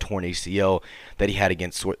down with that torn ACL that he had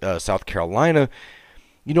against South Carolina.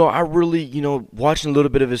 I really, watching a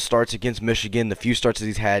little bit of his starts against Michigan, the few starts that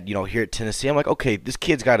he's had, here at Tennessee, I'm like, okay, this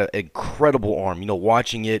kid's got an incredible arm.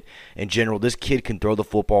 Watching it in general, this kid can throw the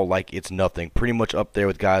football like it's nothing. Pretty much up there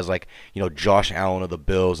with guys like, Josh Allen of the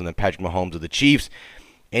Bills and then Patrick Mahomes of the Chiefs.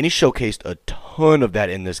 And he showcased a ton of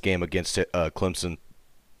that in this game against Clemson.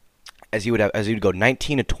 As he would go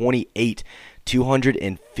 19 to 28,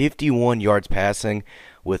 251 yards passing,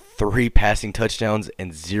 with 3 passing touchdowns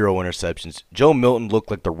and 0 interceptions. Joe Milton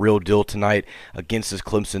looked like the real deal tonight against this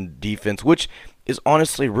Clemson defense, which is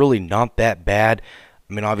honestly really not that bad.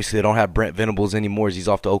 I mean, obviously they don't have Brent Venables anymore as he's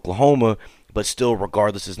off to Oklahoma, but still,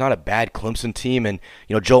 regardless, it's not a bad Clemson team. And,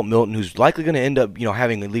 Joe Milton, who's likely going to end up,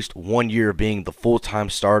 having at least 1 year being the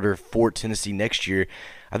full-time starter for Tennessee next year.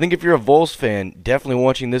 I think if you're a Vols fan, definitely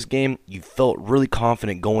watching this game, you felt really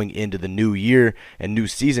confident going into the new year and new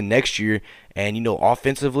season next year. And,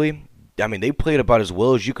 offensively, I mean, they played about as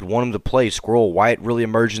well as you could want them to play. Squirrel White really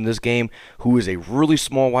emerged in this game, who is a really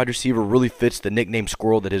small wide receiver, really fits the nickname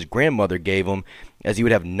Squirrel that his grandmother gave him, as he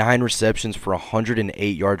would have 9 receptions for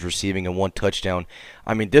 108 yards receiving and 1 touchdown.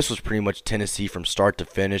 I mean, this was pretty much Tennessee from start to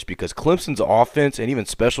finish because Clemson's offense and even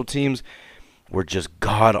special teams were just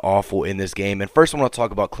god-awful in this game. And first I want to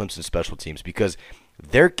talk about Clemson special teams because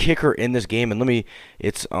their kicker in this game, and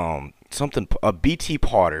it's BT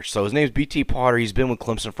Potter. So his name's BT Potter. He's been with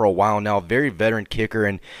Clemson for a while now, very veteran kicker,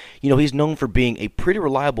 and he's known for being a pretty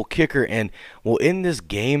reliable kicker. And well, in this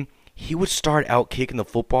game, he would start out kicking the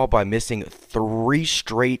football by missing 3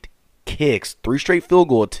 straight kicks, 3 straight field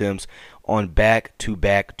goal attempts on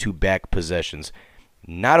back-to-back-to-back possessions.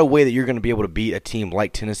 Not a way that you're going to be able to beat a team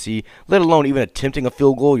like Tennessee, let alone even attempting a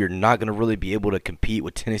field goal. You're not going to really be able to compete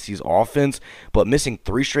with Tennessee's offense, but missing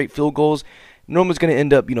 3 straight field goals normally is going to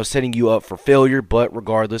end up, setting you up for failure. But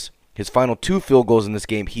regardless, his final 2 field goals in this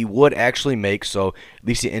game he would actually make, so at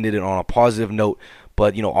least he ended it on a positive note.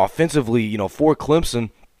 But, offensively, for Clemson,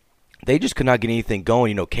 they just could not get anything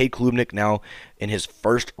going. Cade Klubnik now in his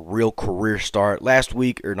first real career start in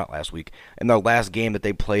their last game that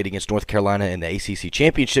they played against North Carolina in the ACC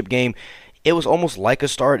championship game. It was almost like a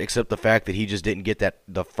start, except the fact that he just didn't get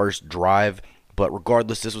the first drive. But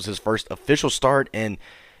regardless, this was his first official start, and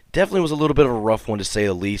definitely was a little bit of a rough one to say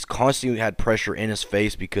the least. Constantly had pressure in his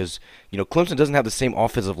face because, Clemson doesn't have the same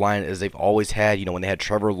offensive line as they've always had. When they had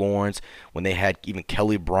Trevor Lawrence, when they had even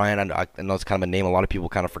Kelly Bryant. I know it's kind of a name a lot of people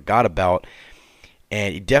kind of forgot about.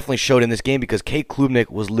 And it definitely showed in this game because Cade Klubnik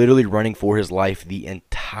was literally running for his life the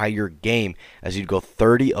entire game as he'd go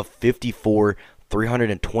 30 of 54,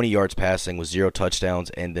 320 yards passing with 0 touchdowns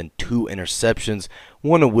and then 2 interceptions,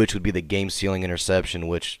 one of which would be the game-sealing interception,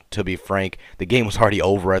 which, to be frank, the game was already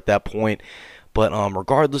over at that point. But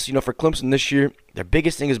regardless, for Clemson this year, their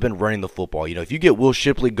biggest thing has been running the football. If you get Will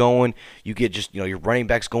Shipley going, you get just, your running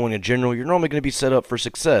backs going in general, you're normally going to be set up for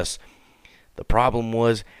success. The problem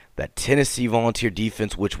was that Tennessee Volunteer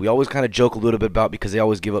defense, which we always kind of joke a little bit about because they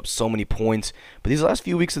always give up so many points. But these last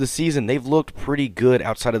few weeks of the season, they've looked pretty good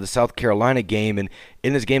outside of the South Carolina game. And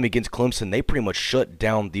in this game against Clemson, they pretty much shut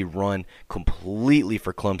down the run completely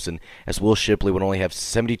for Clemson, as Will Shipley would only have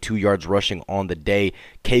 72 yards rushing on the day.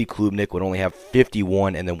 Cade Klubnik would only have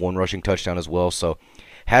 51 and then 1 rushing touchdown as well. So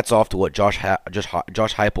hats off to what Josh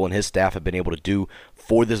Heupel and his staff have been able to do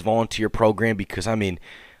for this volunteer program because, I mean,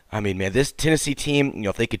 man, this Tennessee team,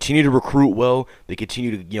 if they continue to recruit well, they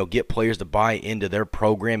continue to, get players to buy into their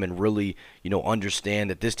program and really, understand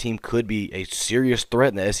that this team could be a serious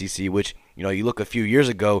threat in the SEC, which, you look a few years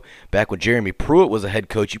ago, back when Jeremy Pruitt was a head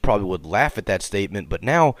coach, you probably would laugh at that statement, but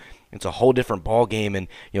now it's a whole different ball game, and,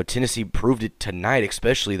 Tennessee proved it tonight,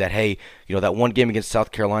 especially that, hey, that one game against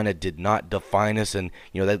South Carolina did not define us, and,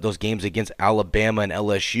 that those games against Alabama and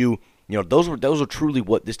LSU, those were truly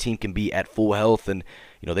what this team can be at full health, and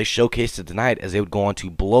they showcased it tonight as they would go on to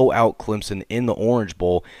blow out Clemson in the Orange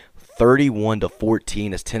Bowl,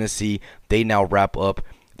 31-14. As Tennessee, they now wrap up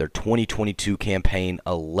their 2022 campaign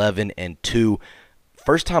 11-2.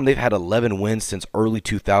 First time they've had 11 wins since early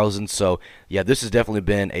 2000. So yeah, this has definitely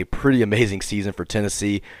been a pretty amazing season for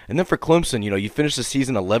Tennessee. And then for Clemson, you finish the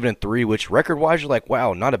season 11-3, which record-wise you're like,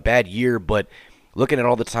 wow, not a bad year, but looking at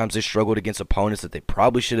all the times they struggled against opponents that they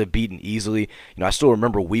probably should have beaten easily. I still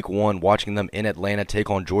remember week 1 watching them in Atlanta take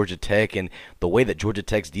on Georgia Tech and the way that Georgia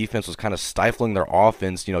Tech's defense was kind of stifling their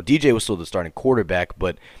offense. DJ was still the starting quarterback,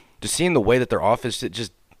 but just seeing the way that their offense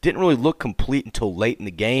didn't really look complete until late in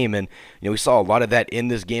the game. And, we saw a lot of that in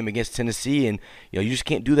this game against Tennessee. And, you just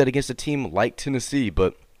can't do that against a team like Tennessee.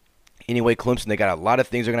 But anyway, Clemson, they got a lot of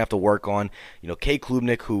things they're going to have to work on. Kay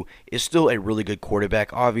Klubnik, who is still a really good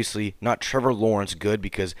quarterback. Obviously, not Trevor Lawrence good,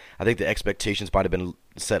 because I think the expectations might have been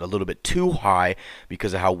set a little bit too high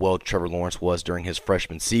because of how well Trevor Lawrence was during his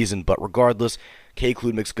freshman season. But regardless, Kay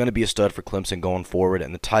Klubnik's going to be a stud for Clemson going forward.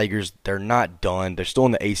 And the Tigers, they're not done. They're still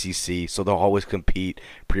in the ACC, so they'll always compete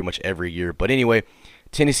pretty much every year. But anyway,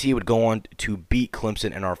 Tennessee would go on to beat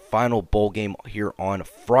Clemson in our final bowl game here on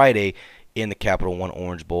Friday in the Capital One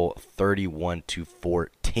Orange Bowl,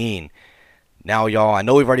 31-14. Now, y'all, I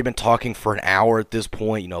know we've already been talking for an hour at this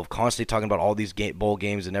point, constantly talking about all these bowl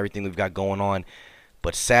games and everything we've got going on.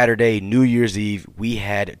 But Saturday, New Year's Eve, we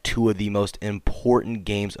had two of the most important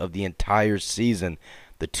games of the entire season,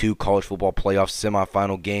 the two college football playoff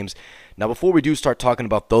semifinal games. Now, before we do start talking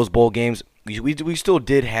about those bowl games, we still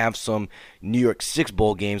did have some New York Six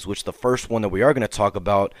bowl games, which the first one that we are going to talk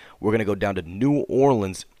about, we're going to go down to New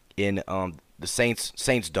Orleans in the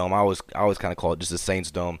Saints Dome. I always kind of call it just the Saints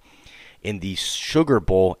Dome, in the Sugar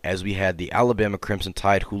Bowl, as we had the Alabama Crimson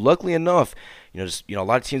Tide, who luckily enough, a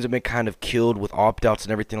lot of teams have been kind of killed with opt-outs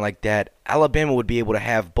and everything like that. Alabama would be able to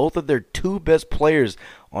have both of their two best players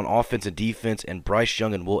on offense and defense, and Bryce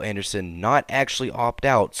Young and Will Anderson, not actually opt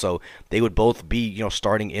out, so they would both be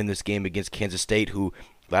starting in this game against Kansas State, who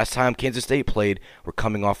last time Kansas State played, we're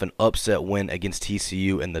coming off an upset win against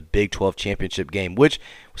TCU in the Big 12 championship game, which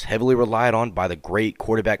was heavily relied on by the great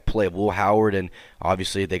quarterback play of Will Howard, and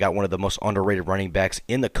obviously they got one of the most underrated running backs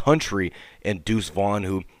in the country in Deuce Vaughn,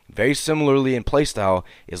 who very similarly in play style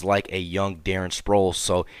is like a young Darren Sproles.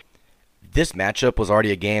 So this matchup was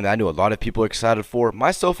already a game that I knew a lot of people were excited for,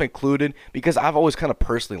 myself included, because I've always kind of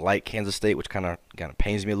personally liked Kansas State, which kind of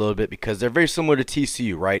pains me a little bit because they're very similar to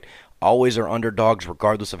TCU, right? Always are underdogs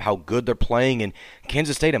regardless of how good they're playing. And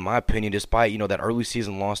Kansas State, in my opinion, despite, that early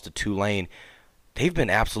season loss to Tulane, they've been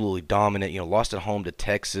absolutely dominant. Lost at home to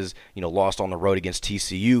Texas, lost on the road against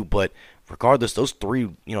TCU. But regardless, those three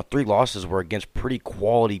losses were against pretty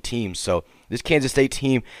quality teams. So this Kansas State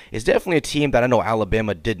team is definitely a team that I know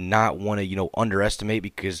Alabama did not want to, underestimate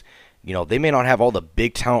because, they may not have all the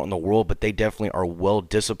big talent in the world, but they definitely are a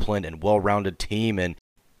well-disciplined and well-rounded team. And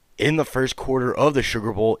in the first quarter of the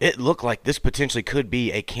Sugar Bowl, it looked like this potentially could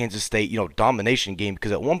be a Kansas State, domination game,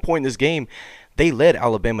 because at one point in this game, they led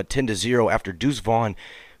Alabama 10-0 after Deuce Vaughn,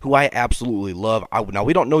 who I absolutely love. Now,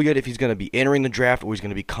 we don't know yet if he's going to be entering the draft or he's going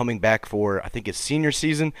to be coming back for, I think, his senior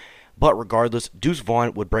season, but regardless, Deuce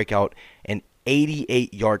Vaughn would break out an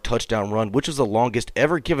 88-yard touchdown run, which was the longest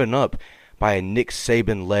ever given up by a Nick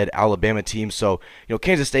Saban-led Alabama team. So,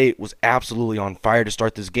 Kansas State was absolutely on fire to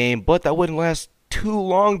start this game, but that wouldn't last too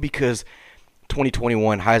long because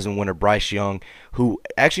 2021 Heisman winner Bryce Young, who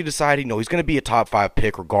actually decided, he's going to be a top 5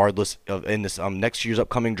 pick regardless of in this next year's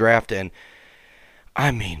upcoming draft. And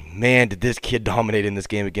I mean, man, did this kid dominate in this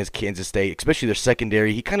game against Kansas State, especially their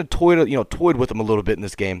secondary. He kind of toyed with them a little bit in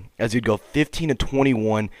this game, as he'd go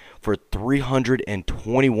 15-21 for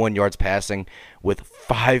 321 yards passing with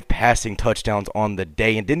 5 passing touchdowns on the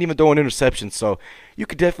day, and didn't even throw an interception. So you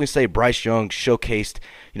could definitely say Bryce Young showcased,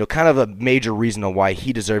 kind of a major reason on why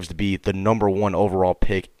he deserves to be the number 1 overall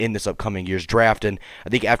pick in this upcoming year's draft. And I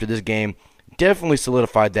think after this game, definitely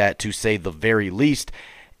solidified that, to say the very least.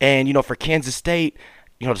 And, for Kansas State,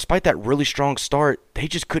 despite that really strong start, they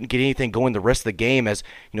just couldn't get anything going the rest of the game, as,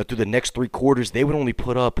 through the next 3 quarters, they would only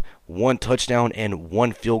put up 1 touchdown and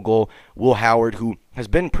 1 field goal. Will Howard, who has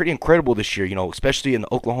been pretty incredible this year, especially in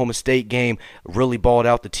the Oklahoma State game, really balled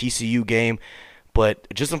out the TCU game. But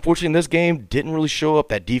just unfortunately in this game, didn't really show up.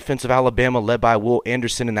 That defense of Alabama, led by Will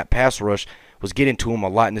Anderson in that pass rush, was getting to him a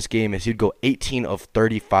lot in this game, as he'd go 18 of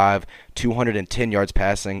 35, 210 yards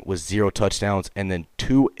passing with 0 touchdowns, and then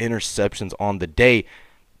 2 interceptions on the day.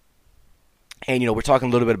 And, we're talking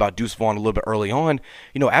a little bit about Deuce Vaughn a little bit early on.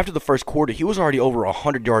 After the first quarter, he was already over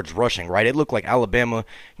 100 yards rushing, right? It looked like Alabama,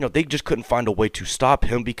 they just couldn't find a way to stop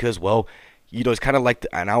him because, well, it's kind of like,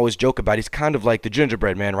 and I always joke about, he's kind of like the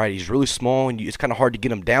gingerbread man, right? He's really small, and it's kind of hard to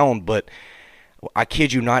get him down, but I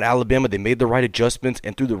kid you not, Alabama, they made the right adjustments,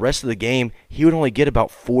 and through the rest of the game, he would only get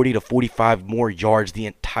about 40 to 45 more yards the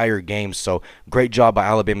entire game. So great job by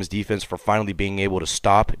Alabama's defense for finally being able to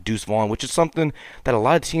stop Deuce Vaughn, which is something that a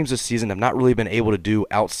lot of teams this season have not really been able to do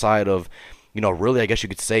outside of, really, I guess you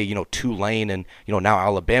could say, Tulane and, now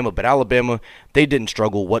Alabama. But Alabama, they didn't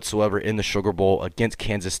struggle whatsoever in the Sugar Bowl against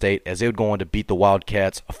Kansas State, as they would go on to beat the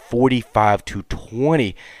Wildcats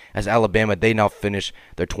 45-20. as Alabama, they now finish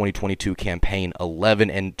their 2022 campaign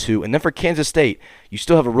 11-2. And then for Kansas State, you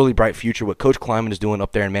still have a really bright future. What Coach Kleiman is doing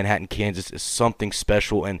up there in Manhattan, Kansas is something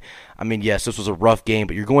special. And, I mean, yes, this was a rough game,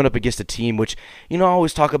 but you're going up against a team which, I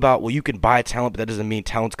always talk about, well, you can buy talent, but that doesn't mean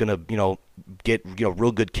talent's going to, get,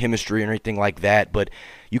 real good chemistry or anything like that. But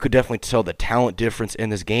you could definitely tell the talent difference in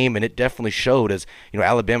this game, and it definitely showed as,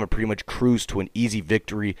 Alabama pretty much cruised to an easy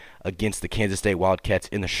victory against the Kansas State Wildcats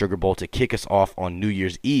in the Sugar Bowl to kick us off on New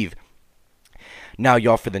Year's Eve. Now,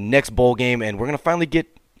 y'all, for the next bowl game, and we're going to finally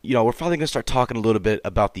get we're finally going to start talking a little bit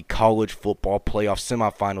about the college football playoff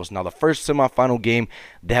semifinals. Now, the first semifinal game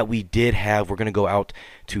that we did have, we're going to go out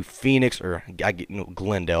to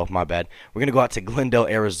Glendale, my bad. We're going to go out to Glendale,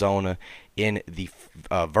 Arizona in the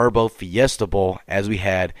Verbo Fiesta Bowl as we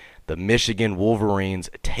had the Michigan Wolverines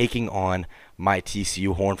taking on my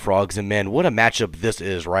TCU Horned Frogs. And man, what a matchup this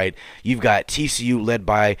is, right? You've got TCU led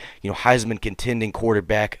by, Heisman contending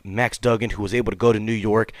quarterback Max Duggan, who was able to go to New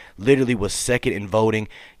York, literally was second in voting,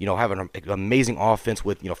 having an amazing offense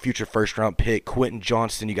with, future first round pick Quentin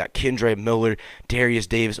Johnston. You got Kendre Miller, Darius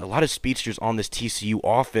Davis, a lot of speedsters on this TCU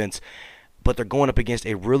offense. But they're going up against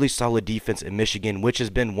a really solid defense in Michigan, which has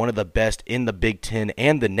been one of the best in the Big Ten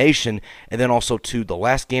and the nation. And then also, too, the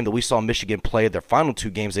last game that we saw Michigan play, their final two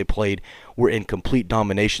games they played, were in complete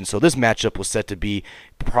domination. So this matchup was set to be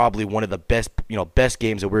probably one of the best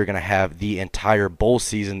games that we're going to have the entire bowl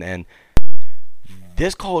season. And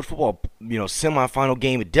this college football, semifinal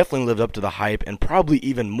game, it definitely lived up to the hype, and probably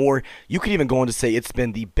even more. You could even go on to say it's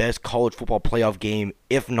been the best college football playoff game,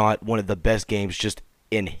 if not one of the best games just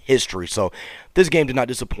in history. So this game did not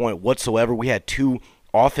disappoint whatsoever. We had two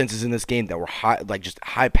offenses in this game that were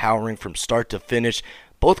high powering from start to finish.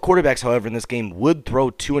 Both quarterbacks, however, in this game would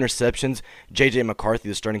throw two interceptions. J.J. McCarthy,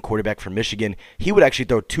 the starting quarterback for Michigan, he would actually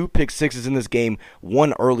throw two pick sixes in this game,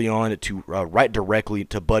 one early on to right directly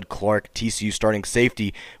to Bud Clark, TCU starting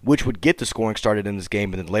safety, which would get the scoring started in this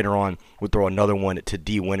game, and then later on would throw another one to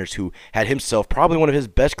D. Winters, who had himself probably one of his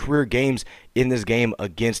best career games in this game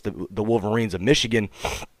against the Wolverines of Michigan.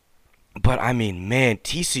 But, I mean, man,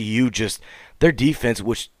 TCU just, their defense,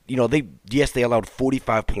 which, they allowed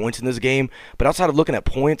 45 points in this game, but outside of looking at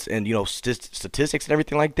points and, statistics and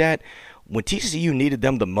everything like that, when TCU needed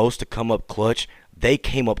them the most to come up clutch, they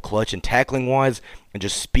came up clutch, and tackling-wise and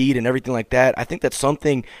just speed and everything like that. I think that's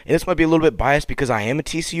something, and this might be a little bit biased because I am a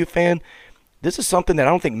TCU fan, this is something that I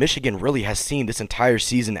don't think Michigan really has seen this entire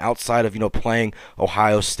season outside of, playing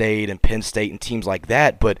Ohio State and Penn State and teams like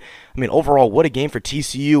that. But, I mean, overall, what a game for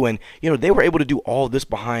TCU. And, they were able to do all this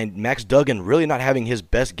behind Max Duggan really not having his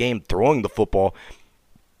best game throwing the football,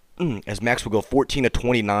 as Max will go 14 of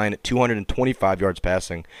 29, 225 yards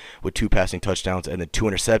passing with two passing touchdowns and then two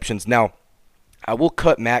interceptions. Now, I will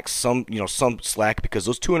cut Max some slack because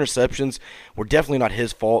those two interceptions were definitely not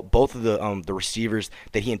his fault. Both of the receivers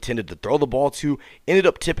that he intended to throw the ball to ended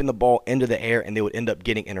up tipping the ball into the air, and they would end up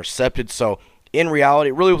getting intercepted. So in reality,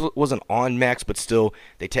 it really wasn't on Max, but still,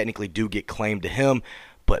 they technically do get claimed to him.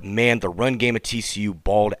 But, man, the run game of TCU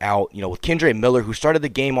balled out, with Kendre Miller, who started the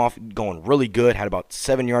game off going really good, had about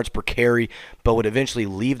 7 yards per carry, but would eventually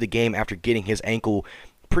leave the game after getting his ankle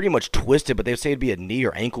pretty much twisted, but they would say it'd be a knee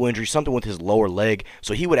or ankle injury, something with his lower leg.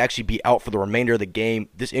 So he would actually be out for the remainder of the game.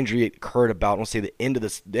 This injury occurred about, I want to say, the end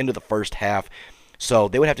of the first half. So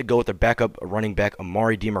they would have to go with their backup running back,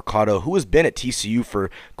 Amari DiMercato, who has been at TCU for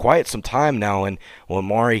quite some time now. And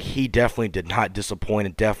Amari, he definitely did not disappoint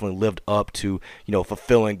and definitely lived up to,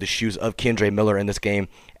 fulfilling the shoes of Kendre Miller in this game,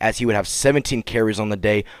 as he would have 17 carries on the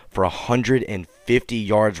day for 150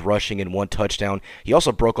 yards rushing and one touchdown. He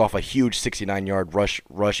also broke off a huge 69-yard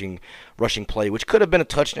rushing play, which could have been a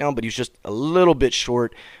touchdown, but he was just a little bit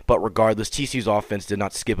short. But regardless, TCU's offense did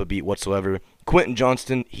not skip a beat whatsoever. Quentin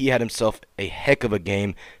Johnston, he had himself a heck of a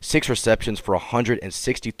game. 6 receptions for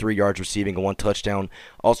 163 yards receiving and one touchdown.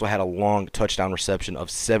 Also had a long touchdown reception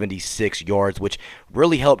of 76 yards, which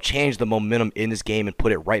really helped change the momentum in this game and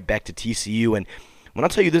put it right back to TCU. And when I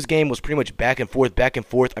tell you this game was pretty much back and forth,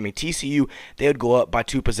 I mean, TCU, they would go up by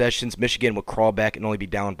 2 possessions. Michigan would crawl back and only be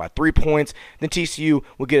down by 3 points. Then TCU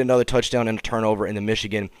would get another touchdown and a turnover, and then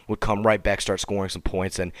Michigan would come right back, start scoring some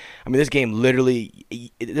points. And, I mean, this game literally,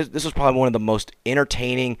 this was probably one of the most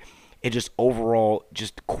entertaining and just overall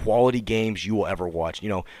just quality games you will ever watch.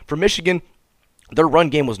 For Michigan, their run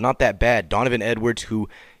game was not that bad. Donovan Edwards, who's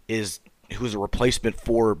a replacement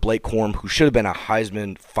for Blake Corum, who should have been a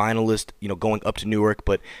Heisman finalist, going up to Newark,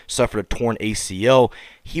 but suffered a torn ACL.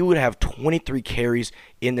 He would have 23 carries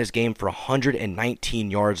in this game for 119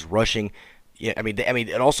 yards rushing. Yeah,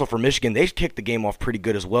 and also for Michigan, they kicked the game off pretty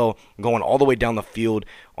good as well, going all the way down the field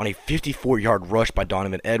on a 54-yard rush by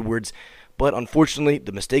Donovan Edwards. But unfortunately,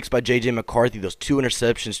 the mistakes by J.J. McCarthy, those 2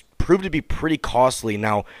 interceptions, proved to be pretty costly.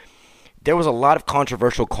 Now, there was a lot of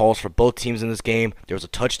controversial calls for both teams in this game. There was a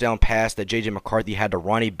touchdown pass that J.J. McCarthy had to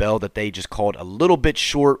Ronnie Bell that they just called a little bit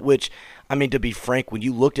short, which, I mean, to be frank, when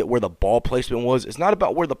you looked at where the ball placement was, it's not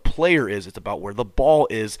about where the player is, it's about where the ball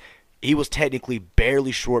is. He was technically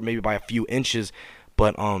barely short, maybe by a few inches,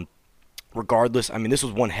 but regardless, I mean, this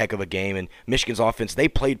was one heck of a game, and Michigan's offense, they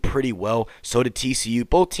played pretty well. So did TCU.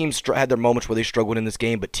 Both teams had their moments where they struggled in this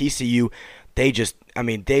game, but TCU,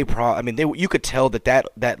 you could tell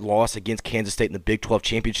that loss against Kansas State in the Big 12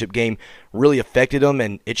 championship game really affected them,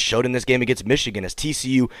 and it showed in this game against Michigan. As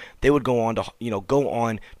TCU, they would go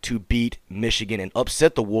on to beat Michigan and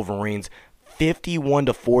upset the Wolverines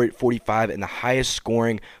 51-45 in the highest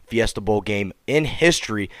scoring Fiesta Bowl game in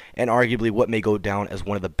history, and arguably what may go down as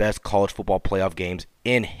one of the best college football playoff games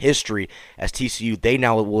in history. As TCU, they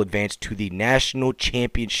now will advance to the national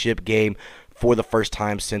championship game for the first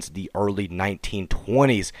time since the early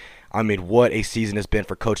 1920s. I mean, what a season it's been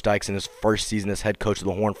for Coach Dykes in his first season as head coach of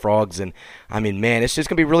the Horned Frogs. And, I mean, man, it's just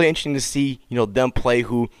going to be really interesting to see, them play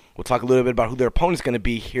who. We'll talk a little bit about who their opponent's going to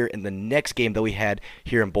be here in the next game that we had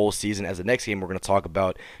here in bowl season, as the next game we're going to talk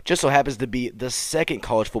about just so happens to be the second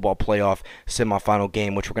college football playoff semifinal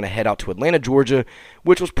game, which we're going to head out to Atlanta, Georgia,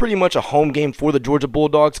 which was pretty much a home game for the Georgia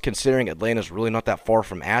Bulldogs, considering Atlanta's really not that far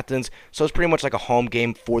from Athens. So it's pretty much like a home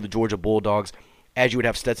game for the Georgia Bulldogs, as you would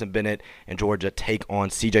have Stetson Bennett and Georgia take on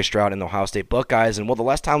C.J. Stroud and the Ohio State Buckeyes. And, well, the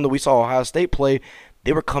last time that we saw Ohio State play,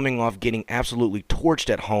 they were coming off getting absolutely torched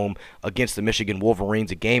at home against the Michigan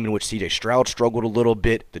Wolverines, a game in which C.J. Stroud struggled a little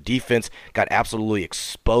bit. The defense got absolutely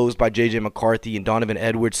exposed by J.J. McCarthy and Donovan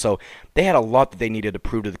Edwards, so they had a lot that they needed to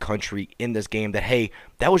prove to the country in this game that, hey,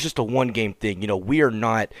 that was just a one-game thing. We are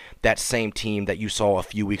not that same team that you saw a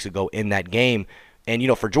few weeks ago in that game.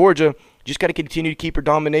 And, for Georgia, just got to continue to keep your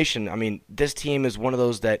domination. I mean, this team is one of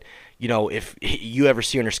those that, if you ever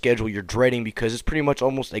see on your schedule, you're dreading because it's pretty much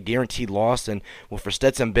almost a guaranteed loss. And, well, for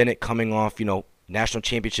Stetson Bennett coming off, national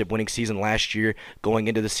championship winning season last year, going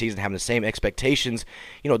into the season having the same expectations,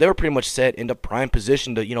 they were pretty much set into prime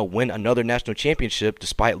position to, win another national championship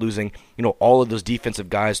despite losing, all of those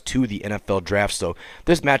defensive guys to the NFL draft. So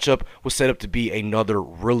this matchup was set up to be another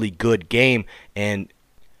really good game, and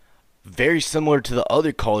very similar to the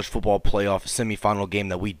other college football playoff semifinal game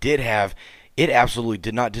that we did have. It absolutely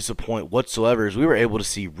did not disappoint whatsoever, as we were able to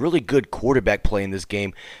see really good quarterback play in this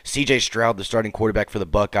game. C.J. Stroud, the starting quarterback for the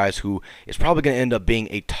Buckeyes, who is probably going to end up being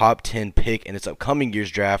a top 10 pick in this upcoming year's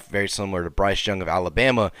draft, very similar to Bryce Young of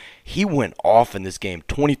Alabama. He went off in this game,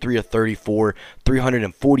 23 of 34,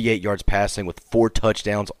 348 yards passing with 4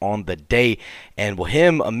 touchdowns on the day. And with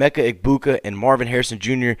him, Emeka Egbuka and Marvin Harrison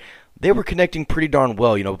Jr., they were connecting pretty darn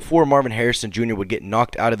well. Before Marvin Harrison Jr. would get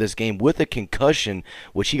knocked out of this game with a concussion,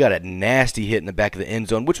 which he got a nasty hit in the back of the end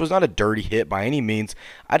zone, which was not a dirty hit by any means.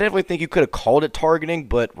 I definitely think you could have called it targeting,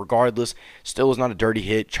 but regardless, still was not a dirty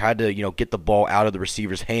hit. Tried to, get the ball out of the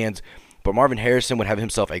receiver's hands. But Marvin Harrison would have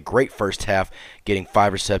himself a great first half, getting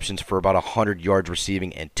 5 receptions for about 100 yards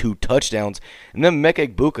receiving and 2 touchdowns. And then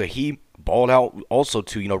Emeka Egbuka, he balled out also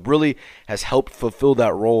too, really has helped fulfill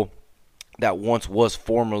that role that once was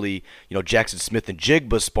formerly, Jackson Smith and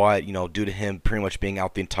Jigba's spot, due to him pretty much being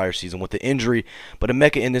out the entire season with the injury. But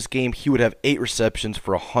Emeka in this game, he would have 8 receptions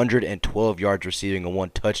for 112 yards receiving and 1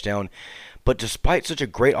 touchdown. But despite such a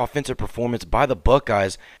great offensive performance by the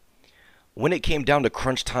Buckeyes, when it came down to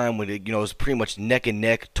crunch time, when it, was pretty much neck and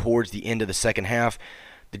neck towards the end of the second half,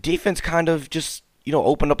 the defense kind of just,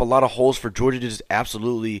 opened up a lot of holes for Georgia to just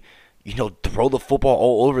absolutely throw the football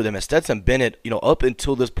all over them. And Stetson Bennett, up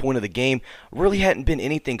until this point of the game, really hadn't been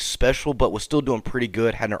anything special, but was still doing pretty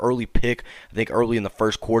good. Had an early pick, I think, early in the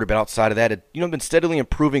first quarter, but outside of that, had, been steadily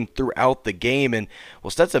improving throughout the game. And, well,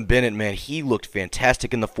 Stetson Bennett, man, he looked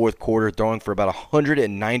fantastic in the fourth quarter, throwing for about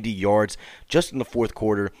 190 yards just in the fourth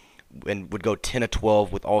quarter, and would go 10 of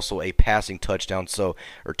 12 with also a passing touchdown. So,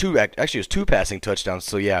 or two, actually it was 2 passing touchdowns.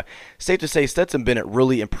 So, yeah, safe to say Stetson Bennett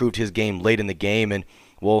really improved his game late in the game. And,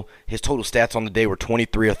 well, his total stats on the day were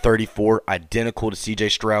 23 of 34, identical to C.J.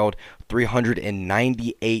 Stroud,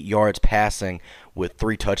 398 yards passing with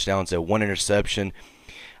 3 touchdowns and 1 interception.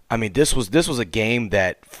 I mean, this was a game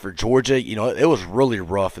that for Georgia, it was really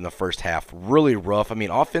rough in the first half, really rough. I mean,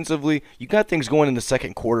 offensively, you got things going in the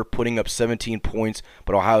second quarter, putting up 17 points,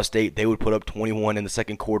 but Ohio State, they would put up 21 in the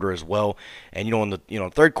second quarter as well. And in the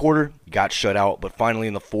third quarter, you got shut out, but finally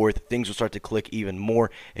in the fourth, things would start to click even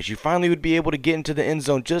more as you finally would be able to get into the end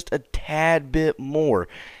zone just a tad bit more.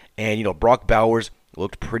 And Brock Bowers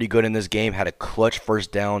looked pretty good in this game, had a clutch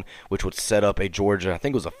first down, which would set up a Georgia, I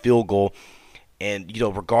think it was a field goal. And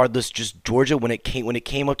regardless, just Georgia, when it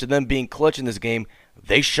came up to them being clutch in this game,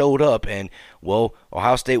 they showed up, and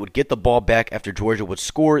Ohio State would get the ball back after Georgia would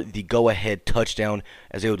score the go-ahead touchdown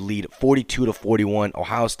as they would lead 42-41.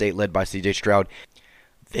 Ohio State, led by C.J. Stroud,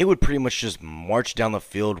 they would pretty much just march down the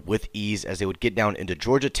field with ease as they would get down into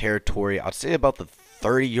Georgia territory. I'd say about the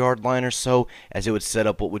 30-yard line or so, as it would set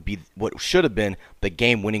up what should have been the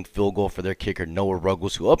game-winning field goal for their kicker, Noah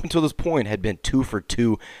Ruggles, who up until this point had been 2 for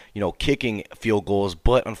 2, kicking field goals.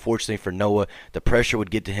 But unfortunately for Noah, the pressure would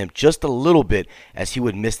get to him just a little bit as he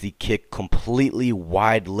would miss the kick completely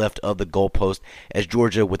wide left of the goalpost, as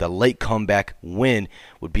Georgia, with a late comeback win,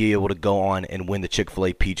 would be able to go on and win the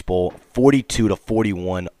Chick-fil-A Peach Bowl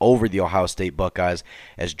 42-41 over the Ohio State Buckeyes,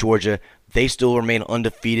 as Georgia, they still remain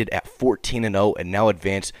undefeated at 14-0 and now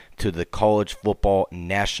advance to the College Football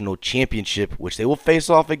National Championship, which they will face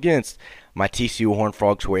off against my TCU Horned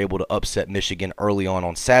Frogs, who were able to upset Michigan early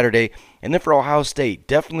on Saturday. And then for Ohio State,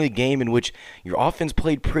 definitely a game in which your offense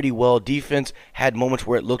played pretty well. Defense had moments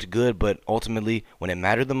where it looked good, but ultimately, when it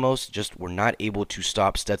mattered the most, just were not able to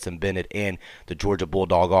stop Stetson Bennett and the Georgia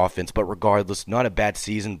Bulldog offense. But regardless, not a bad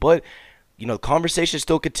season. But, the conversation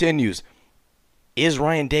still continues. Is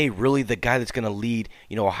Ryan Day really the guy that's going to lead,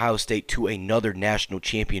 Ohio State to another national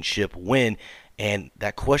championship win? And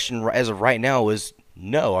that question, as of right now, is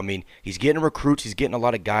no. I mean, he's getting recruits. He's getting a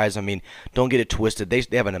lot of guys. I mean, don't get it twisted. They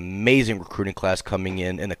have an amazing recruiting class coming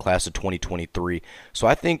in the class of 2023. So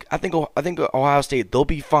I think Ohio State, they'll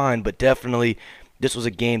be fine, but definitely this was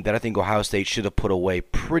a game that I think Ohio State should have put away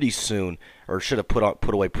pretty soon, or should have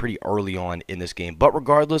put away pretty early on in this game. But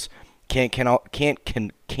regardless, can't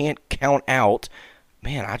count out.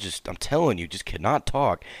 Man, I'm telling you, just cannot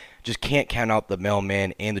talk. Just can't count out the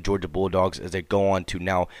Mailman and the Georgia Bulldogs as they go on to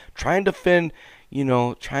now try and defend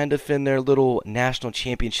their little national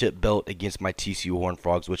championship belt against my TCU Horned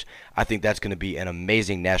Frogs, which I think that's going to be an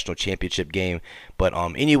amazing national championship game. But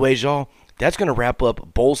anyways, y'all, that's going to wrap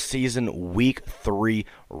up bowl season week 3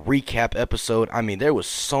 recap episode. I mean, there was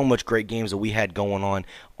so much great games that we had going on,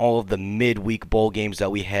 all of the midweek bowl games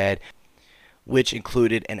that we had, which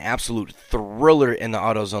included an absolute thriller in the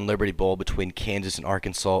AutoZone Liberty Bowl between Kansas and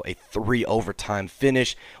Arkansas, a 3-overtime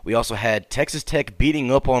finish. We also had Texas Tech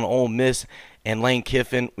beating up on Ole Miss and Lane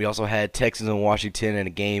Kiffin. We also had Texas and Washington in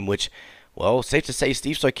a game which, safe to say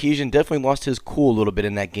Steve Sarkisian definitely lost his cool a little bit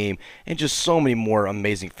in that game, and just so many more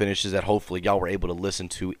amazing finishes that hopefully y'all were able to listen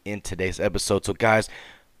to in today's episode. So guys,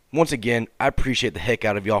 once again, I appreciate the heck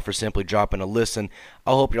out of y'all for simply dropping a listen.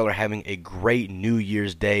 I hope y'all are having a great New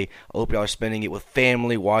Year's Day. I hope y'all are spending it with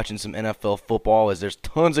family, watching some NFL football, as there's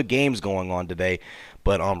tons of games going on today.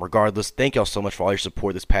 But regardless, thank y'all so much for all your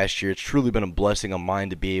support this past year. It's truly been a blessing of mine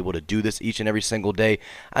to be able to do this each and every single day.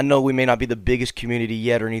 I know we may not be the biggest community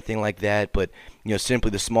yet or anything like that, but simply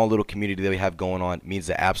the small little community that we have going on means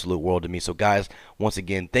the absolute world to me. So guys, once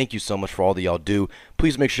again, thank you so much for all that y'all do.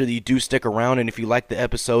 Please make sure that you do stick around, and if you like the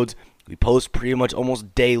episodes, we post pretty much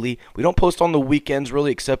almost daily. We don't post on the weekends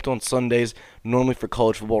really, except on Sundays, normally for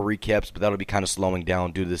college football recaps, but that'll be kind of slowing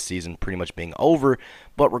down due to this season pretty much being over.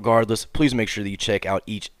 But regardless, please make sure that you check out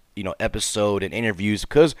each episode and interviews,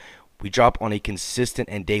 because we drop on a consistent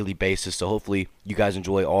and daily basis. So hopefully you guys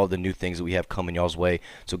enjoy all the new things that we have coming y'all's way.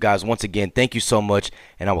 So guys, once again, thank you so much,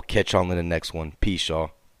 and I will catch y'all in the next one. Peace,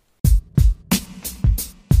 y'all.